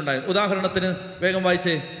ജീവിതത്തിലുണ്ടായിരുന്നു. ഉദാഹരണത്തിന് വേഗം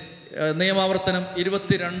വായിച്ചേ നിയമാവർത്തനം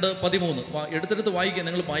 22:13. എടുത്തെടുത്ത് വായിക്കുക.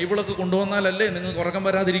 നിങ്ങൾ ബൈബിളൊക്കെ കൊണ്ടുവന്നാലല്ലേ നിങ്ങൾക്ക് ഉറക്കം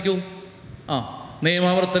വരാതിരിക്കൂ.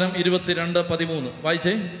 നിയമാവർത്തനം 22:13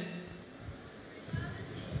 വായിച്ചേ.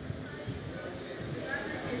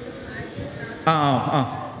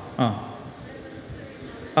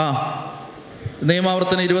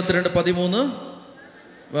 നിയമാവർത്തനം 22:13.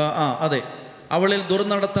 അതെ. അവളിൽ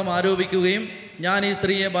ദുർനടത്തം ആരോപിക്കുകയും ഞാൻ ഈ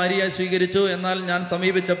സ്ത്രീയെ ഭാര്യയായി സ്വീകരിച്ചു, എന്നാൽ ഞാൻ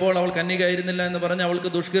സമീപിച്ചപ്പോൾ അവൾ കന്യകയായിരുന്നില്ല എന്ന് പറഞ്ഞ് അവൾക്ക്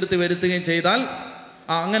ദുഷ്കീർത്തി വരുത്തുകയും ചെയ്താൽ,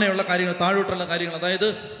 അങ്ങനെയുള്ള കാര്യങ്ങൾ, താഴോട്ടുള്ള കാര്യങ്ങൾ. അതായത്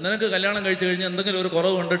നിനക്ക് കല്യാണം കഴിച്ചു കഴിഞ്ഞ് എന്തെങ്കിലും ഒരു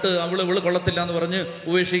കുറവ് കണ്ടിട്ട് അവള് കൊള്ളത്തില്ല എന്ന് പറഞ്ഞ്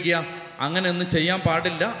ഉപേക്ഷിക്കുക, അങ്ങനെയൊന്നും ചെയ്യാൻ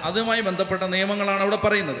പാടില്ല. അതുമായി ബന്ധപ്പെട്ട നിയമങ്ങളാണ് അവിടെ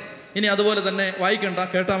പറയുന്നത്. ഇനി അതുപോലെ തന്നെ വായിക്കണ്ട,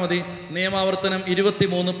 കേട്ടാൽ മതി. നിയമാവർത്തനം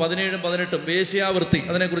 23:17-18 വേശ്യാവൃത്തി,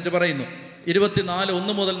 അതിനെക്കുറിച്ച് പറയുന്നു.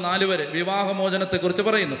 24:1 മുതൽ 4 വരെ വിവാഹമോചനത്തെക്കുറിച്ച്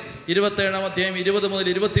പറയുന്നു. 27-ാം അധ്യായം 20 മുതൽ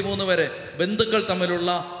 23 വരെ ബന്ധുക്കൾ തമ്മിലുള്ള,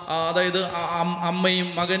 അതായത് അമ്മയും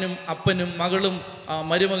മകനും അപ്പനും മകളും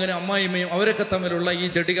മരുമകനും അമ്മായിമ്മയും അവരൊക്കെ തമ്മിലുള്ള ഈ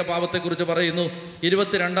ജഡിക പാപത്തെക്കുറിച്ച് പറയുന്നു.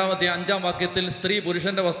 22-ാം അധ്യായം 5-ാം വാക്യത്തിൽ സ്ത്രീ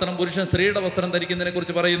പുരുഷന്റെ വസ്ത്രം, പുരുഷൻ സ്ത്രീയുടെ വസ്ത്രം ധരിക്കുന്നതിനെ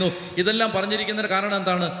കുറിച്ച് പറയുന്നു. ഇതെല്ലാം പറഞ്ഞിരിക്കുന്നതിന് കാരണം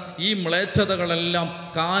എന്താണ്? ഈ മ്ലേച്ഛതകളെല്ലാം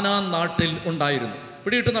കാനാൻ നാട്ടിൽ ഉണ്ടായിരുന്നു.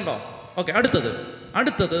 പിടികിട്ടുന്നുണ്ടോ? ഓക്കെ,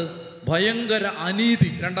 അടുത്തത് ഭയങ്കര അനീതി.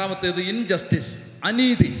 രണ്ടാമത്തേത് ഇൻജസ്റ്റിസ്,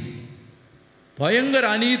 അനീതി, ഭയങ്കര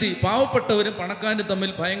അനീതി. പാവപ്പെട്ടവരും പണക്കാരും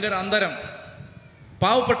തമ്മിൽ ഭയങ്കര അന്തരം.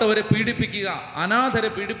 പാവപ്പെട്ടവരെ പീഡിപ്പിക്കുക, അനാഥരെ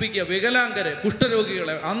പീഡിപ്പിക്കുക, വികലാംഗരെ,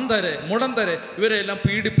 കുഷ്ഠരോഗികളെ, അന്ധരെ, മുടന്തരെ, ഇവരെല്ലാം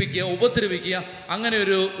പീഡിപ്പിക്കുക, ഉപദ്രവിക്കുക. അങ്ങനെ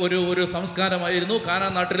ഒരു സംസ്കാരമായിരുന്നു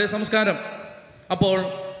കാനാൻ നാട്ടിലെ സംസ്കാരം. അപ്പോൾ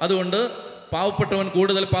അതുകൊണ്ട് പാവപ്പെട്ടവൻ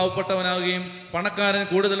കൂടുതൽ പാവപ്പെട്ടവനാവുകയും പണക്കാരൻ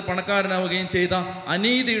കൂടുതൽ പണക്കാരനാവുകയും ചെയ്ത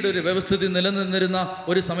അനീതിയുടെ ഒരു വ്യവസ്ഥിതി നിലനിന്നിരുന്ന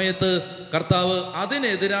ഒരു സമയത്ത് കർത്താവ്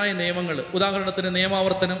അതിനെതിരായ നിയമങ്ങൾ, ഉദാഹരണത്തിന്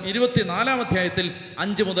നിയമാവർത്തനം 24-ാം അധ്യായത്തിൽ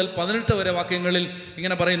 5 മുതൽ 18 വരെ വാക്യങ്ങളിൽ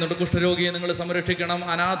ഇങ്ങനെ പറയുന്നുണ്ട്: കുഷ്ഠരോഗിയെ നിങ്ങൾ സംരക്ഷിക്കണം,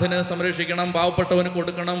 അനാഥന് സംരക്ഷിക്കണം, പാവപ്പെട്ടവന്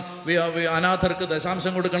കൊടുക്കണം, അനാഥർക്ക്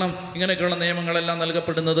ദശാംശം കൊടുക്കണം. ഇങ്ങനെയൊക്കെയുള്ള നിയമങ്ങളെല്ലാം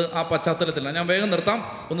നൽകപ്പെടുന്നത് ആ പശ്ചാത്തലത്തിലാണ്. ഞാൻ വേഗം നിർത്താം,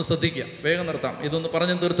 ഒന്ന് ശ്രദ്ധിക്കുക, വേഗം നിർത്താം, ഇതൊന്ന്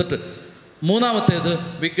പറഞ്ഞു തീർത്തിട്ട്. മൂന്നാമത്തേത്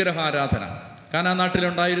വിഗ്രഹാരാധന. കാനാൻ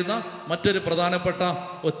നാട്ടിലുണ്ടായിരുന്ന മറ്റൊരു പ്രധാനപ്പെട്ട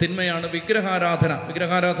തിന്മയാണ് വിഗ്രഹാരാധന.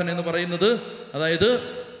 വിഗ്രഹാരാധന എന്ന് പറയുന്നത്, അതായത്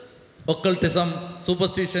occultism,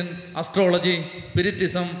 superstition, astrology,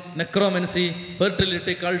 spiritism, നെക്രോമൻസി,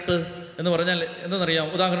 fertility cult എന്ന് പറഞ്ഞാൽ എന്തെന്നറിയാം?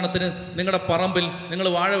 ഉദാഹരണത്തിന് നിങ്ങളുടെ പറമ്പിൽ നിങ്ങൾ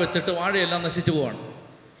വാഴ വെച്ചിട്ട് വാഴയെല്ലാം നശിച്ചു പോവാണ്.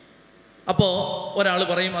 അപ്പോൾ ഒരാൾ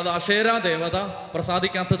പറയും അത് അക്ഷേരാ ദേവത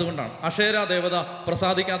പ്രസാദിക്കാത്തത് കൊണ്ടാണ്, അക്ഷേരാ ദേവത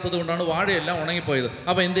പ്രസാദിക്കാത്തത് കൊണ്ടാണ് വാഴയെല്ലാം ഉണങ്ങിപ്പോയത്.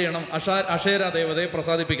 അപ്പോൾ എന്ത് ചെയ്യണം? അക്ഷേരാ ദേവതയെ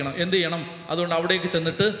പ്രസാദിപ്പിക്കണം. എന്ത് ചെയ്യണം? അതുകൊണ്ട് അവിടേക്ക്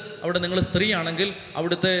ചെന്നിട്ട്, അവിടെ നിങ്ങൾ സ്ത്രീ ആണെങ്കിൽ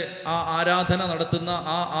അവിടുത്തെ ആ ആരാധന നടത്തുന്ന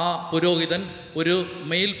ആ പുരോഹിതൻ ഒരു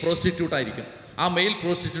മെയിൽ പ്രോസ്റ്റിറ്റ്യൂട്ട് ആയിരിക്കും. ആ മെയിൽ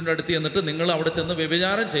പ്രോസ്റ്റിറ്റ്യൂട്ടിൻ്റെ അടുത്ത് ചെന്നിട്ട് നിങ്ങൾ അവിടെ ചെന്ന്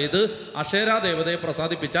വ്യഭിചാരം ചെയ്ത് അക്ഷേരാ ദേവതയെ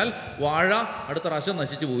പ്രസാദിപ്പിച്ചാൽ വാഴ അടുത്ത പ്രാവശ്യം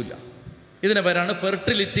നശിച്ചു പോവില്ല. ഇതിൻ്റെ പേരാണ്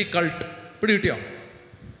ഫെർട്ടിലിറ്റി കൾട്ട്. പിടികിട്ടിയോ?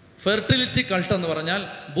 ഫെർട്ടിലിറ്റി കൾട്ട് എന്ന് പറഞ്ഞാൽ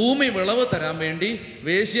ഭൂമി വിളവ് തരാൻ വേണ്ടി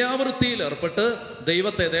വേശ്യാവൃത്തിയിൽ ഏർപ്പെട്ട്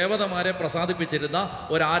ദേവതമാരെ പ്രസാദിപ്പിച്ചിരുന്ന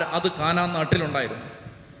അത് കാനാൻ നാട്ടിലുണ്ടായിരുന്നു.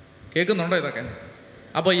 കേൾക്കുന്നുണ്ടോ ഇതൊക്കെ?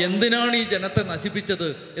 അപ്പോൾ എന്തിനാണ് ഈ ജനത്തെ നശിപ്പിച്ചത്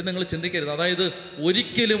എന്ന് നിങ്ങൾ ചിന്തിക്കരുത്. അതായത്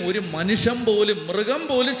ഒരിക്കലും ഒരു മനുഷ്യൻ പോലും മൃഗം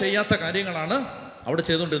പോലും ചെയ്യാത്ത കാര്യങ്ങളാണ് അവിടെ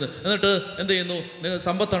ചെയ്തുകൊണ്ടിരുന്നത്. എന്നിട്ട് എന്ത് ചെയ്യുന്നു?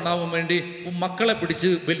 സമ്പത്തുണ്ടാവാൻ വേണ്ടി മക്കളെ പിടിച്ച്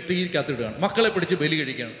തീരിക്കത്തിടുകയാണ്, മക്കളെ പിടിച്ച് ബലി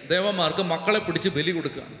കഴിക്കുകയാണ്, ദേവന്മാർക്ക് മക്കളെ പിടിച്ച് ബലി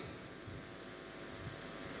കൊടുക്കുകയാണ്,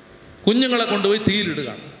 കുഞ്ഞുങ്ങളെ കൊണ്ടുപോയി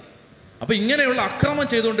തീയിലിടുകയാണ്. അപ്പോൾ ഇങ്ങനെയുള്ള അക്രമം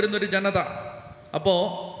ചെയ്തുകൊണ്ടിരുന്ന ഒരു ജനത. അപ്പോൾ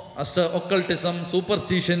occultism,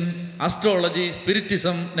 superstition, astrology,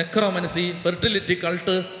 spiritism, നെക്രോമൻസി, fertility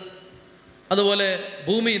cult, അതുപോലെ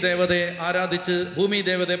ഭൂമി ദേവതയെ ആരാധിച്ച് ഭൂമി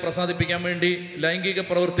ദേവതയെ പ്രസാദിപ്പിക്കാൻ വേണ്ടി ലൈംഗിക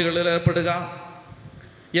പ്രവൃത്തികളിൽ ഏർപ്പെടുക.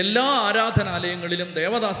 എല്ലാ ആരാധനാലയങ്ങളിലും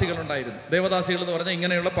ദേവദാസികളുണ്ടായിരുന്നു. ദേവദാസികൾ എന്ന് പറഞ്ഞാൽ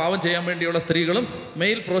ഇങ്ങനെയുള്ള പാവം ചെയ്യാൻ വേണ്ടിയുള്ള സ്ത്രീകളും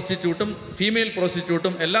മെയിൽ പ്രോസ്റ്റിറ്റ്യൂട്ടും ഫീമെയിൽ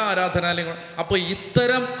പ്രോസ്റ്റിറ്റ്യൂട്ടും എല്ലാ ആരാധനാലയങ്ങളും. അപ്പോൾ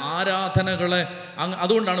ഇത്തരം ആരാധനകളെ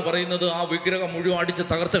അതുകൊണ്ടാണ് പറയുന്നത് ആ വിഗ്രഹം മുഴുവൻ അടിച്ച്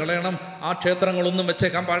തകർത്ത് കളയണം, ആ ക്ഷേത്രങ്ങളൊന്നും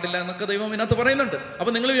വെച്ചേക്കാൻ പാടില്ല എന്നൊക്കെ ദൈവം ഇതിനകത്ത് പറയുന്നുണ്ട്.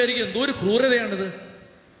 അപ്പം നിങ്ങൾ വിചാരിക്കും എന്തോ ഒരു ക്രൂരതയാണിത്,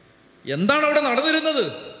 എന്താണ് അവിടെ നടന്നിരുന്നത്?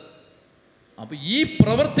 അപ്പം ഈ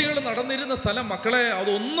പ്രവൃത്തികൾ നടന്നിരുന്ന സ്ഥലം, മക്കളെ,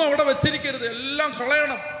 അതൊന്നും അവിടെ വെച്ചിരിക്കരുത്, എല്ലാം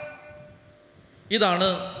കളയണം. ഇതാണ്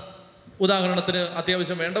ഉദാഹരണത്തിന്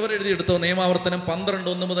അത്യാവശ്യം വേണ്ടവർ എഴുതിയെടുത്തോ. നിയമാവർത്തനം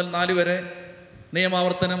 12:1 മുതൽ 4 വരെ,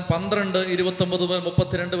 നിയമാവർത്തനം 12:29 മുതൽ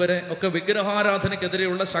 32 വരെ ഒക്കെ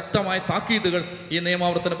വിഗ്രഹാരാധനയ്ക്കെതിരെയുള്ള ശക്തമായ താക്കീതുകൾ ഈ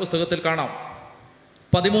നിയമാവർത്തന പുസ്തകത്തിൽ കാണാം.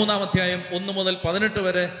 13-ാം അധ്യായം 1 മുതൽ 18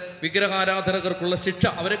 വരെ വിഗ്രഹാരാധകർക്കുള്ള ശിക്ഷ,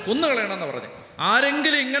 അവരെ കൊന്നുകളയണമെന്ന് പറഞ്ഞു.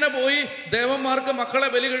 ആരെങ്കിലും ഇങ്ങനെ പോയി ദേവന്മാർക്ക് മക്കളെ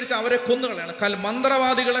ബലി കഴിച്ച് അവരെ കൊന്നുകളയണം,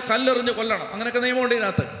 മന്ത്രവാദികളെ കല്ലെറിഞ്ഞ് കൊല്ലണം, അങ്ങനെയൊക്കെ നിയമമുണ്ട്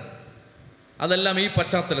ഇതിനകത്ത്. അതെല്ലാം ഈ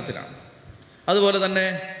പശ്ചാത്തലത്തിലാണ്. അതുപോലെ തന്നെ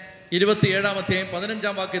 27-ാം അധ്യായം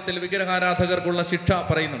 15-ാം വാക്യത്തിൽ വിഗ്രഹാരാധകർക്കുള്ള ശിക്ഷ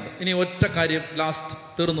പറയുന്നുണ്ട്. ഇനി ഒറ്റ കാര്യം, ലാസ്റ്റ്,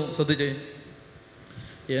 തീർന്നു, ശ്രദ്ധിച്ചേ.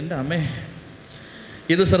 എൻ്റെ അമ്മേ,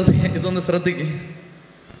 ഇതൊന്ന് ശ്രദ്ധിക്കേ.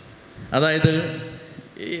 അതായത്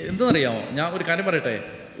എന്തെന്നറിയാമോ? ഞാൻ ഒരു കാര്യം പറയട്ടെ.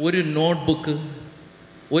 ഒരു നോട്ട്ബുക്ക്,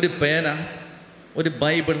 ഒരു പേന, ഒരു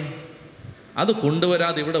ബൈബിൾ, അത്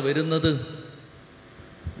കൊണ്ടുവരാതെ ഇവിടെ വരുന്നത്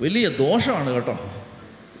വലിയ ദോഷമാണ് കേട്ടോ.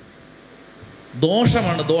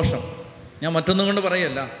 ദോഷമാണ്, ദോഷം. ഞാൻ മറ്റൊന്നും കൊണ്ട്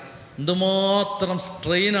പറയല്ല, എന്തുമാത്രം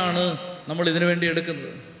സ്ട്രെയിനാണ് നമ്മൾ ഇതിനു വേണ്ടി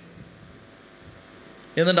എടുക്കുന്നത്.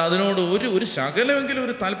 എന്നിട്ട് അതിനോട് ഒരു ശകലമെങ്കിലും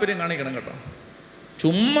ഒരു താല്പര്യം കാണിക്കണം കേട്ടോ.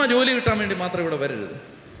 ചുമ്മാ ജോലി കിട്ടാൻ വേണ്ടി മാത്രം ഇവിടെ വരരുത്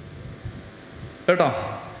കേട്ടോ.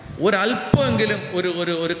 ഒരല്പമെങ്കിലും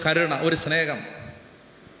ഒരു കരുണ, ഒരു സ്നേഹം,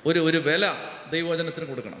 ഒരു വില ദൈവവചനത്തിന്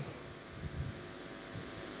കൊടുക്കണം.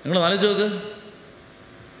 നിങ്ങൾ ആലോചിച്ച് നോക്ക്.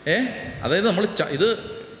 അതായത് നമ്മൾ ഇത്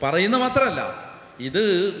പറയുന്ന മാത്രമല്ല, ഇത്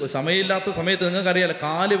സമയമില്ലാത്ത സമയത്ത് നിങ്ങൾക്കറിയാലോ,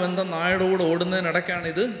 കാല് ബന്ധം നായടോട് ഓടുന്നതിനിടയ്ക്കാണ്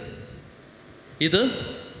ഇത്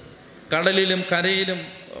കടലിലും കരയിലും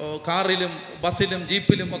കാറിലും ബസ്സിലും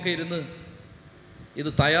ജീപ്പിലും ഒക്കെ ഇരുന്ന് ഇത്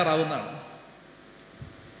തയ്യാറാവുന്നതാണ്.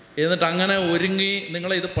 എന്നിട്ട് അങ്ങനെ ഒരുങ്ങി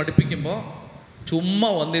നിങ്ങളെ ഇത് പഠിപ്പിക്കുമ്പോൾ ചുമ്മാ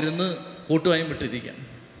വന്നിരുന്ന് കൂട്ടുവായും വിട്ടിരിക്കാൻ.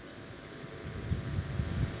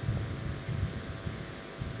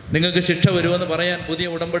 നിങ്ങൾക്ക് ശിക്ഷ വരുമെന്ന് പറയാൻ പുതിയ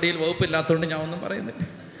ഉടമ്പടിയിൽ വകുപ്പില്ലാത്തതുകൊണ്ട് ഞാൻ ഒന്നും പറയുന്നില്ല.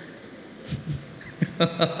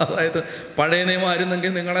 അതായത് പഴയ നിയമം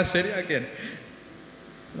ആയിരുന്നെങ്കിൽ നിങ്ങളെ ശരിയാക്കിയാൻ.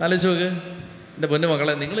 ആലോചിച്ച് നോക്ക് എൻ്റെ പൊന്നു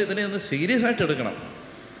മക്കളെ, നിങ്ങൾ ഇതിനെ ഒന്ന് സീരിയസ് ആയിട്ട് എടുക്കണം.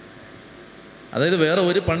 അതായത് വേറെ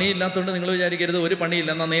ഒരു പണിയില്ലാത്തതുകൊണ്ട് നിങ്ങൾ വിചാരിക്കരുത് ഒരു പണിയില്ല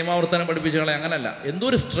എന്നാൽ നിയമാവർത്തനം പഠിപ്പിച്ചു കളയാം. അങ്ങനല്ല. എന്തോ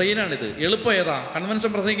ഒരു സ്ട്രെയിനാണിത്. എളുപ്പം ഏതാ?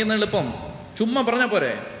 കൺവെൻഷൻ പ്രസംഗിക്കുന്ന എളുപ്പം, ചുമ്മാ പറഞ്ഞാൽ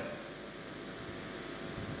പോരെ,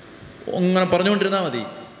 അങ്ങനെ പറഞ്ഞുകൊണ്ടിരുന്നാൽ മതി.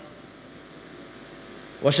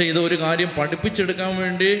 പക്ഷേ ഇത് ഒരു കാര്യം പഠിപ്പിച്ചെടുക്കാൻ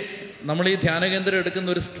വേണ്ടി നമ്മൾ ഈ ധ്യാനകേന്ദ്രം എടുക്കുന്ന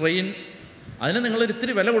ഒരു സ്ട്രെയിൻ, അതിന് നിങ്ങളൊരു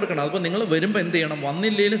ഇത്തിരി വില കൊടുക്കണം. അതിപ്പോൾ നിങ്ങൾ വരുമ്പോൾ എന്ത് ചെയ്യണം?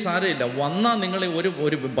 വന്നില്ലേലും സാരമില്ല, വന്നാൽ നിങ്ങൾ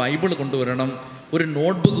ഒരു ബൈബിൾ കൊണ്ടുവരണം, ഒരു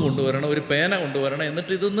നോട്ട്ബുക്ക് കൊണ്ടുവരണം, ഒരു പേന കൊണ്ടുവരണം.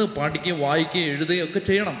 എന്നിട്ട് ഇതൊന്ന് പഠിക്കുകയും വായിക്കുകയും എഴുതുകയും ഒക്കെ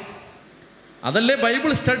ചെയ്യണം. അതല്ലേ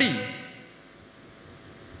ബൈബിൾ സ്റ്റഡി,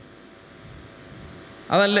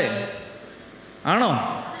 അതല്ലേ? ആണോ?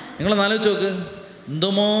 നിങ്ങളൊന്ന് ആലോചിച്ച് നോക്ക്.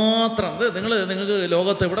 എന്തുമാത്രം ഇത് നിങ്ങൾക്ക്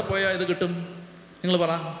ലോകത്ത് എവിടെ പോയാൽ ഇത് കിട്ടും? നിങ്ങൾ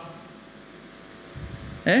പറ,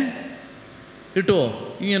 കിട്ടുമോ?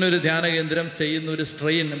 ഇങ്ങനൊരു ധ്യാന കേന്ദ്രം ചെയ്യുന്ന ഒരു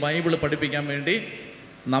സ്ട്രെയിൻ ബൈബിൾ പഠിപ്പിക്കാൻ വേണ്ടി.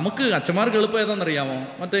 നമുക്ക് അച്ഛന്മാർക്ക് എളുപ്പം ഏതാണെന്നറിയാമോ?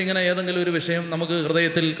 മറ്റേ ഇങ്ങനെ ഏതെങ്കിലും ഒരു വിഷയം നമുക്ക്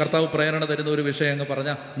ഹൃദയത്തിൽ കർത്താവ് പ്രേരണ തരുന്ന ഒരു വിഷയം അങ്ങ്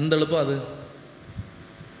പറഞ്ഞാൽ എന്തെളുപ്പം അത്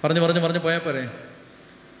പറഞ്ഞ് പോയാൽ പോരെ.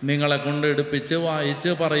 നിങ്ങളെ കൊണ്ട് എടുപ്പിച്ച്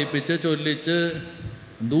വായിച്ച് പറയിപ്പിച്ച് ചൊല്ലിച്ച്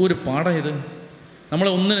എന്തോരു പാടാ ഇത്. നമ്മളെ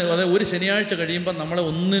ഒന്നിനും, അതായത് ഒരു ശനിയാഴ്ച കഴിയുമ്പോൾ നമ്മളെ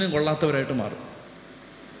ഒന്നിനും കൊള്ളാത്തവരായിട്ട് മാറും.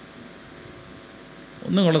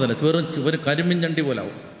 ഒന്നും കൊള്ളത്തില്ല, ഒരു കരിമ്പിൻചണ്ടി പോലെ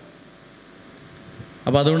ആവും.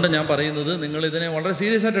 അപ്പോൾ അതുകൊണ്ട് ഞാൻ പറയുന്നത്, നിങ്ങളിതിനെ വളരെ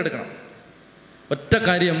സീരിയസ് ആയിട്ട് എടുക്കണം. ഒറ്റ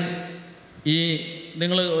കാര്യം,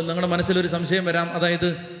 നിങ്ങളുടെ മനസ്സിലൊരു സംശയം വരാം. അതായത്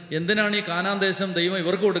എന്തിനാണ് ഈ കാനാൻ ദേശം ദൈവം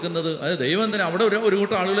ഇവർക്ക് കൊടുക്കുന്നത്? അത് ദൈവം എന്തിനാ? അവിടെ ഒരു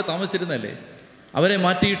കൂട്ടം ആളുകൾ താമസിച്ചിരുന്നല്ലേ, അവരെ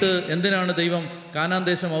മാറ്റിയിട്ട് എന്തിനാണ് ദൈവം കാനാൻ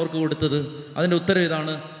ദേശം അവർക്ക് കൊടുത്തത്? അതിൻ്റെ ഉത്തരം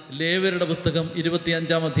ഇതാണ്. ലേവ്യരുടെ പുസ്തകം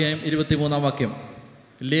 25-ാം അധ്യായം 23-ാം വാക്യം.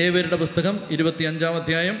 ലേവ്യരുടെ പുസ്തകം 25-ാം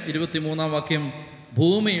അധ്യായം 23-ാം വാക്യം.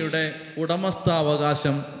 ഭൂമിയുടെ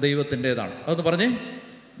ഉടമസ്ഥാവകാശം ദൈവത്തിൻ്റെതാണ്. അതൊന്ന് പറഞ്ഞേ.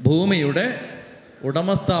 ഭൂമിയുടെ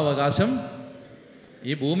ഉടമസ്ഥാവകാശം,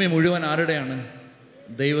 ഈ ഭൂമി മുഴുവൻ ആരുടെയാണ്?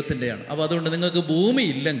 ദൈവത്തിൻ്റെയാണ്. അപ്പോൾ അതുകൊണ്ട് നിങ്ങൾക്ക് ഭൂമി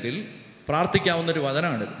ഇല്ലെങ്കിൽ പ്രാർത്ഥിക്കാവുന്നൊരു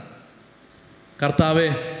വചനമാണിത്. കർത്താവേ,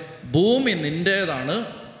 ഭൂമി നിൻ്റേതാണ്,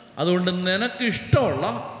 അതുകൊണ്ട് നിനക്കിഷ്ടമുള്ള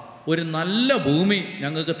ഒരു നല്ല ഭൂമി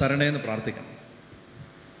ഞങ്ങൾക്ക് തരണേന്ന് പ്രാർത്ഥിക്കണം.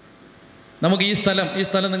 നമുക്ക് ഈ സ്ഥലം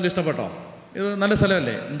നിങ്ങൾക്ക് ഇഷ്ടപ്പെട്ടോ? ഇത് നല്ല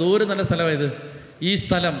സ്ഥലമല്ലേ? എന്തോരം നല്ല സ്ഥലമാണ് ഇത്. ഈ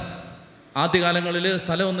സ്ഥലം ആദ്യകാലങ്ങളിൽ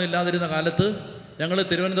സ്ഥലമൊന്നും ഇല്ലാതിരുന്ന കാലത്ത് ഞങ്ങൾ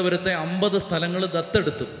തിരുവനന്തപുരത്തെ 50 സ്ഥലങ്ങൾ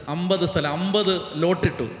ദത്തെടുത്തു. 50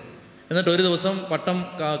 ലോട്ടിട്ടു. എന്നിട്ട് ഒരു ദിവസം പട്ടം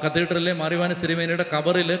കത്തീഡ്രലിലെ മാറിവാന തിരുമേനിയുടെ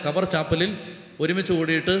ഖബർ ചാപ്പലിൽ ഒരുമിച്ച്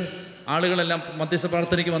കൂടിയിട്ട് ആളുകളെല്ലാം, മധ്യസ്ഥ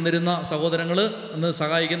പ്രാർത്ഥനയ്ക്ക് വന്നിരുന്ന സഹോദരങ്ങൾ, അന്ന്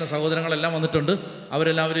സഹായിക്കുന്ന സഹോദരങ്ങളെല്ലാം വന്നിട്ടുണ്ട്.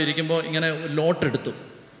 അവരെല്ലാവരും ഇരിക്കുമ്പോൾ ഇങ്ങനെ ലോട്ടെടുത്തു.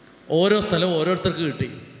 ഓരോ സ്ഥലവും ഓരോരുത്തർക്ക് കിട്ടി.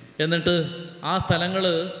 എന്നിട്ട് ആ സ്ഥലങ്ങൾ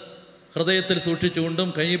ഹൃദയത്തിൽ സൂക്ഷിച്ചുകൊണ്ടും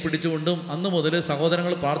കൈ പിടിച്ചുകൊണ്ടും അന്ന് മുതൽ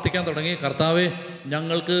സഹോദരങ്ങൾ പ്രാർത്ഥിക്കാൻ തുടങ്ങി. കർത്താവെ,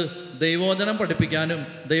 ഞങ്ങൾക്ക് ദൈവവചനം പഠിപ്പിക്കാനും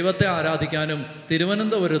ദൈവത്തെ ആരാധിക്കാനും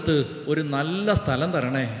തിരുവനന്തപുരത്ത് ഒരു നല്ല സ്ഥലം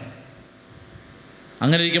തരണേ.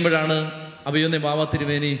 അങ്ങനെ ഇരിക്കുമ്പോഴാണ് അഭിമന്യ ബാവ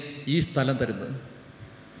തിരുമേനി ഈ സ്ഥലം തരുന്നത്.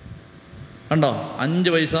 കണ്ടോ? 5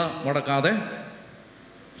 പൈസ മുടക്കാതെ.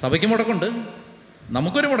 സഭയ്ക്ക് മുടക്കുണ്ട്,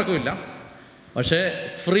 നമുക്കൊരു മുടക്കമില്ല, പക്ഷേ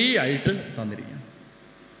ഫ്രീ ആയിട്ട് തന്നിരിക്കുക.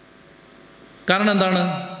 കാരണം എന്താണ്?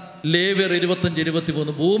 ലേവ്യർ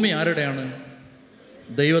 25-23 ഭൂമി ആരുടെയാണ്?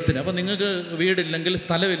 ദൈവത്തിന്. അപ്പം നിങ്ങൾക്ക് വീടില്ലെങ്കിൽ,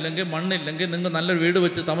 സ്ഥലമില്ലെങ്കിൽ, മണ്ണില്ലെങ്കിൽ, നിങ്ങൾക്ക് നല്ലൊരു വീട്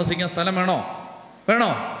വെച്ച് താമസിക്കാൻ സ്ഥലം വേണോ? വേണോ?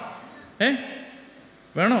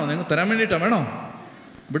 നിങ്ങൾ തരാൻ വേണ്ടിയിട്ടാണ്? വേണോ?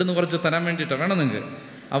 ഇവിടുന്ന് കുറച്ച് തരാൻ വേണ്ടിയിട്ടാണ്? വേണം നിങ്ങൾക്ക്.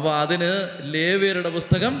 അപ്പോൾ അതിന് ലേവ്യരുടെ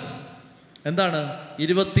പുസ്തകം എന്താണ്?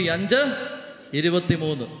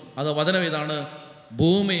 25-23. അത് വചനം ഇതാണ്.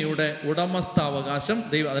 ഭൂമിയുടെ ഉടമസ്ഥാവകാശം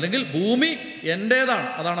ദൈവം, അല്ലെങ്കിൽ ഭൂമി എൻ്റേതാണ്.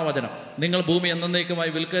 അതാണ് വചനം. നിങ്ങൾ ഭൂമി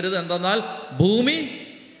എന്നേക്കുമായി വിൽക്കരുത്. എന്തെന്നാൽ ഭൂമി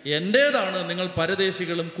എൻ്റേതാണ്, നിങ്ങൾ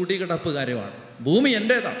പരദേശികളും കുടികിടപ്പുകാരുമാണ്. ഭൂമി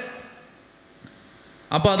എൻ്റേതാണ്.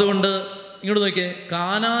 അപ്പം അതുകൊണ്ട് ഇങ്ങോട്ട് നോക്കിയേ,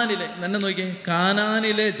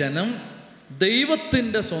 കാനാനിലെ ജനം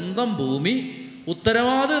ദൈവത്തിൻ്റെ സ്വന്തം ഭൂമി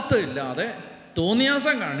ഉത്തരവാദിത്വം ഇല്ലാതെ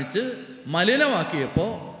തോന്നിയാസം കാണിച്ച്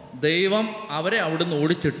മലിനമാക്കിയപ്പോൾ ദൈവം അവരെ അവിടുന്ന്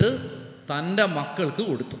ഓടിച്ചിട്ട് തൻ്റെ മക്കൾക്ക്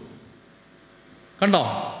കൊടുത്തു. കണ്ടോ?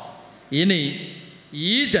 ഇനി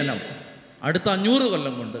ഈ ജനം അടുത്ത 500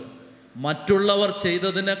 കൊല്ലം കൊണ്ട് മറ്റുള്ളവർ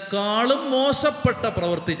ചെയ്തതിനേക്കാളും മോശപ്പെട്ട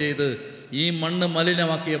പ്രവൃത്തി ചെയ്ത് ഈ മണ്ണ്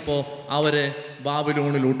മലിനമാക്കിയപ്പോൾ അവരെ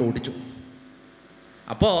ബാബിലോണിലോട്ട് ഓടിച്ചു.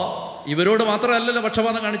 അപ്പോൾ ഇവരോട് മാത്രമല്ലല്ലോ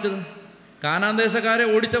പക്ഷപാതം കാണിച്ചത്. കാനാൻ ദേശക്കാരെ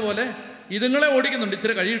ഓടിച്ച പോലെ ഇതുങ്ങളെ ഓടിക്കുന്നുണ്ട്.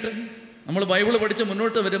 ഇത്തിരി കഴിയിട്ട് നമ്മൾ ബൈബിൾ പഠിച്ച്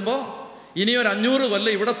മുന്നോട്ട് വരുമ്പോൾ ഇനി ഒരു 500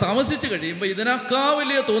 കൊല്ലം ഇവിടെ താമസിച്ച് കഴിയുമ്പോൾ ഇതിനേക്കാൾ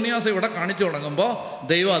വലിയ തോന്നിയാസം ഇവിടെ കാണിച്ചു തുടങ്ങുമ്പോൾ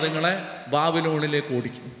ദൈവം അതുങ്ങളെ ബാബിലോണിലേക്ക്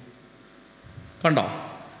ഓടിക്കും. കണ്ടോ?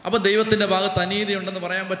 അപ്പം ദൈവത്തിൻ്റെ ഭാഗത്ത് അനീതി ഉണ്ടെന്ന്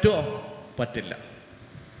പറയാൻ പറ്റുമോ? പറ്റില്ല.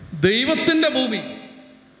 ദൈവത്തിൻ്റെ ഭൂമി.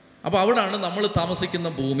 അപ്പോൾ അവിടാണ് നമ്മൾ താമസിക്കുന്ന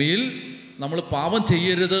ഭൂമിയിൽ നമ്മൾ പാപം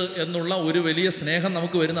ചെയ്യരുത് എന്നുള്ള ഒരു വലിയ സ്നേഹം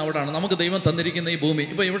നമുക്ക് വരുന്ന അവിടാണ്. നമുക്ക് ദൈവം തന്നിരിക്കുന്ന ഈ ഭൂമി,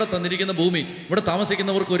 ഇപ്പോൾ ഇവിടെ തന്നിരിക്കുന്ന ഭൂമി, ഇവിടെ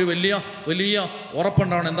താമസിക്കുന്നവർക്ക് ഒരു വലിയ വലിയ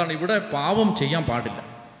ഉറപ്പുണ്ടാവണം. എന്താണ്? ഇവിടെ പാപം ചെയ്യാൻ പാടില്ല.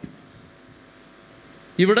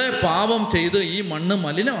 ഇവിടെ പാപം ചെയ്ത് ഈ മണ്ണ്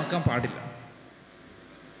മലിനമാക്കാൻ പാടില്ല.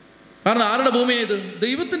 കാരണം ആരുടെ ഭൂമിയാണ് ഇത്?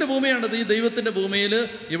 ദൈവത്തിൻ്റെ ഭൂമിയാണിത്. ഈ ദൈവത്തിൻ്റെ ഭൂമിയിൽ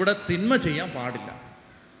ഇവിടെ തിന്മ ചെയ്യാൻ പാടില്ല.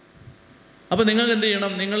 അപ്പം നിങ്ങൾക്ക് എന്ത്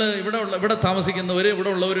ചെയ്യണം? നിങ്ങൾ ഇവിടെ താമസിക്കുന്നവർ, ഇവിടെ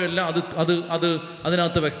ഉള്ളവരും എല്ലാം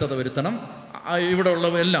അതിനകത്ത് വ്യക്തത വരുത്തണം. ഇവിടെ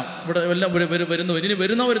ഉള്ളവരെല്ലാം വരുന്നവർ, ഇനി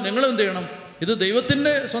വരുന്നവർ നിങ്ങൾ എന്ത് ചെയ്യണം? ഇത്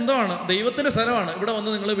ദൈവത്തിൻ്റെ സ്വന്തമാണ്, ദൈവത്തിൻ്റെ സ്ഥലമാണ്. ഇവിടെ വന്ന്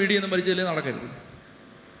നിങ്ങൾ വീടിയൊന്നും മരിച്ചില്ലേ നടക്കരുത്.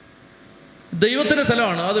 ദൈവത്തിൻ്റെ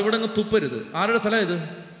സ്ഥലമാണ്, അത് ഇവിടെ നിന്ന് തുപ്പരുത്. ആരുടെ സ്ഥലമാണ് ഇത്?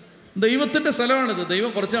 ദൈവത്തിൻ്റെ സ്ഥലമാണിത്. ദൈവം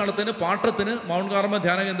കുറച്ച് നാളത്തിന് പാട്ടത്തിന് മൗണ്ട് കാർമൽ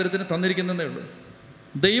ധ്യാന കേന്ദ്രത്തിന് തന്നിരിക്കുന്നതേ ഉള്ളൂ.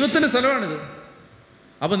 ദൈവത്തിൻ്റെ സ്ഥലമാണിത്.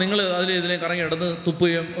 അപ്പം നിങ്ങൾ ഇതിലേക്ക് ഇറങ്ങി കിടന്ന്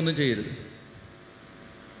തുപ്പുകയും ഒന്നും ചെയ്യരുത്.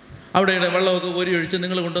 അവിടെ വെള്ളമൊക്കെ കോരി ഒഴിച്ച്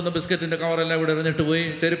നിങ്ങൾ കൊണ്ടുവന്ന ബിസ്ക്കറ്റിൻ്റെ കവറെല്ലാം ഇവിടെ എറിഞ്ഞിട്ട് പോയി,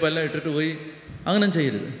 ചെരുപ്പെല്ലാം ഇട്ടിട്ട് പോയി, അങ്ങനെ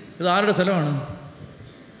ചെയ്യരുത്. ഇത് ആരുടെ സ്ഥലമാണ്?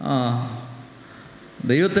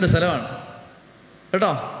 ദൈവത്തിൻ്റെ സ്ഥലമാണ്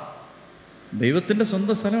കേട്ടോ. ദൈവത്തിൻ്റെ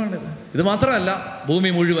സ്വന്തം സ്ഥലമാണിത്. ഇത് മാത്രമല്ല, ഭൂമി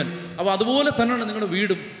മുഴുവൻ. അപ്പോൾ അതുപോലെ തന്നെയാണ് നിങ്ങളുടെ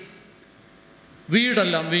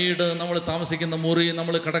വീടല്ല, വീട്, നമ്മൾ താമസിക്കുന്ന മുറി,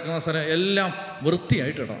 നമ്മൾ കിടക്കുന്ന സ്ഥലം എല്ലാം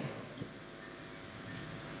വൃത്തിയായിട്ടിടണം.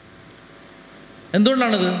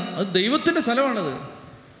 എന്തുകൊണ്ടാണിത്? അത് ദൈവത്തിൻ്റെ സ്ഥലമാണിത്.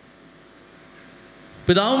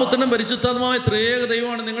 പിതാവും പുത്രനും പരിശുദ്ധാത്മാവായ ത്രിയേക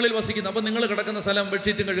ദൈവമാണ് നിങ്ങളിൽ വസിക്കുന്നത്. അപ്പം നിങ്ങൾ കിടക്കുന്ന സ്ഥലം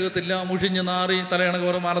ബെഡ്ഷീറ്റും കഴുകത്തില്ല, മുഷിഞ്ഞ് നാറി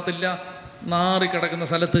തലയണകോറ് മാറത്തില്ല, നാറി കിടക്കുന്ന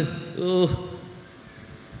സ്ഥലത്ത്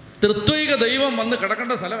ത്രിത്വൈക ദൈവം വന്ന്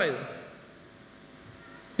കിടക്കേണ്ട സ്ഥലമായത്.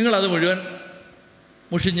 നിങ്ങളത് മുഴുവൻ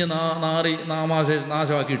മുഷിഞ്ഞ് നാറി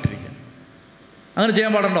നാശമാക്കിയിട്ടിരിക്കുക. അങ്ങനെ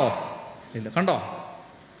ചെയ്യാൻ പാടുണ്ടോ? ഇല്ല. കണ്ടോ?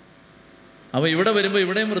 അപ്പോൾ ഇവിടെ വരുമ്പോൾ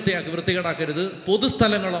ഇവിടെയും വൃത്തികേടാക്കരുത്.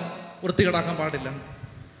 പൊതുസ്ഥലങ്ങളും വൃത്തികേടാക്കാൻ പാടില്ല,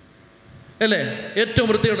 അല്ലേ? ഏറ്റവും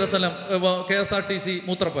വൃത്തികേട്ട സ്ഥലം KSRTC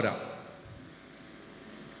മൂത്രപ്പുര.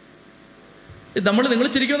 നിങ്ങൾ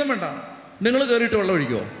ചിരിക്കൊന്നും വേണ്ട. നിങ്ങൾ കയറിയിട്ട് വെള്ളം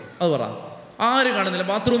ഒഴിക്കുമോ? അത് പറ. ആരും കാണുന്നില്ല.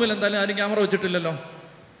 ബാത്റൂമിൽ എന്തായാലും ആരും ക്യാമറ വെച്ചിട്ടില്ലല്ലോ,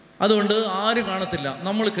 അതുകൊണ്ട് ആരും കാണത്തില്ല.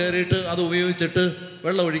 നമ്മൾ കയറിയിട്ട് അത് ഉപയോഗിച്ചിട്ട്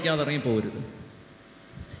വെള്ളം ഒഴിക്കാതെ ഇറങ്ങിപ്പോകരുത്.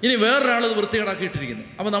 ഇനി വേറൊരാൾ ഇത് വൃത്തികേടാക്കിയിട്ടിരിക്കുന്നു.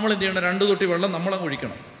 അപ്പോൾ നമ്മൾ എന്ത് ചെയ്യണം? 2 തൊട്ടി വെള്ളം നമ്മളങ്ങ്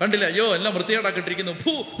ഒഴിക്കണം. കണ്ടില്ല, അയ്യോ എല്ലാം വൃത്തികേടാക്കിയിട്ടിരിക്കുന്നു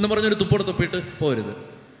എന്ന് പറഞ്ഞൊരു തുപ്പിട്ട് പോകരുത്.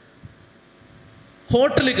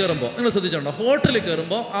 ഹോട്ടലിൽ കയറുമ്പോൾ നിങ്ങൾ ശ്രദ്ധിച്ചോണ്ടോ? ഹോട്ടലിൽ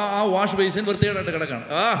കയറുമ്പോൾ ആ വാഷ് ബേസിൻ വൃത്തികേടായിട്ട് കിടക്കാണ്.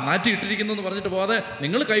 മാറ്റി ഇട്ടിരിക്കുന്നു എന്ന് പറഞ്ഞിട്ട് പോകാതെ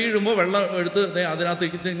നിങ്ങൾ കൈ ഇടുമ്പോൾ വെള്ളം എടുത്ത്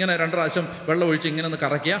അതിനകത്ത് ഇങ്ങനെ 2 പ്രാവശ്യം വെള്ളം ഒഴിച്ച് ഇങ്ങനെ ഒന്ന്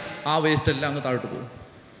കറക്കിയാൽ ആ വേസ്റ്റ് എല്ലാം അങ്ങ് താഴോട്ട് പോകും.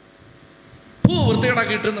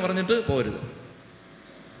 വൃത്തികേടാക്കിയിട്ടെന്ന് പറഞ്ഞിട്ട് പോരുത്.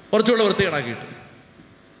 കുറച്ചുകൂടെ വൃത്തികേടാക്കിയിട്ട്.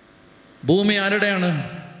 ഭൂമി ആരുടെയാണ്?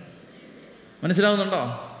 മനസ്സിലാവുന്നുണ്ടോ?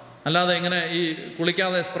 അല്ലാതെ ഇങ്ങനെ ഈ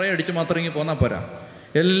കുളിക്കാതെ സ്പ്രേ അടിച്ച് മാത്രം ഇങ്ങനെ പോന്നാൽ പോരാ,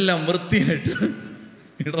 എല്ലാം വൃത്തിയായിട്ട്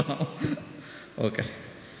ഇടണം. ഓക്കെ.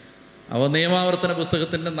 അപ്പോൾ നിയമാവർത്തന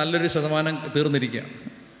പുസ്തകത്തിൻ്റെ നല്ലൊരു ശതമാനം തീർന്നിരിക്കുകയാണ്.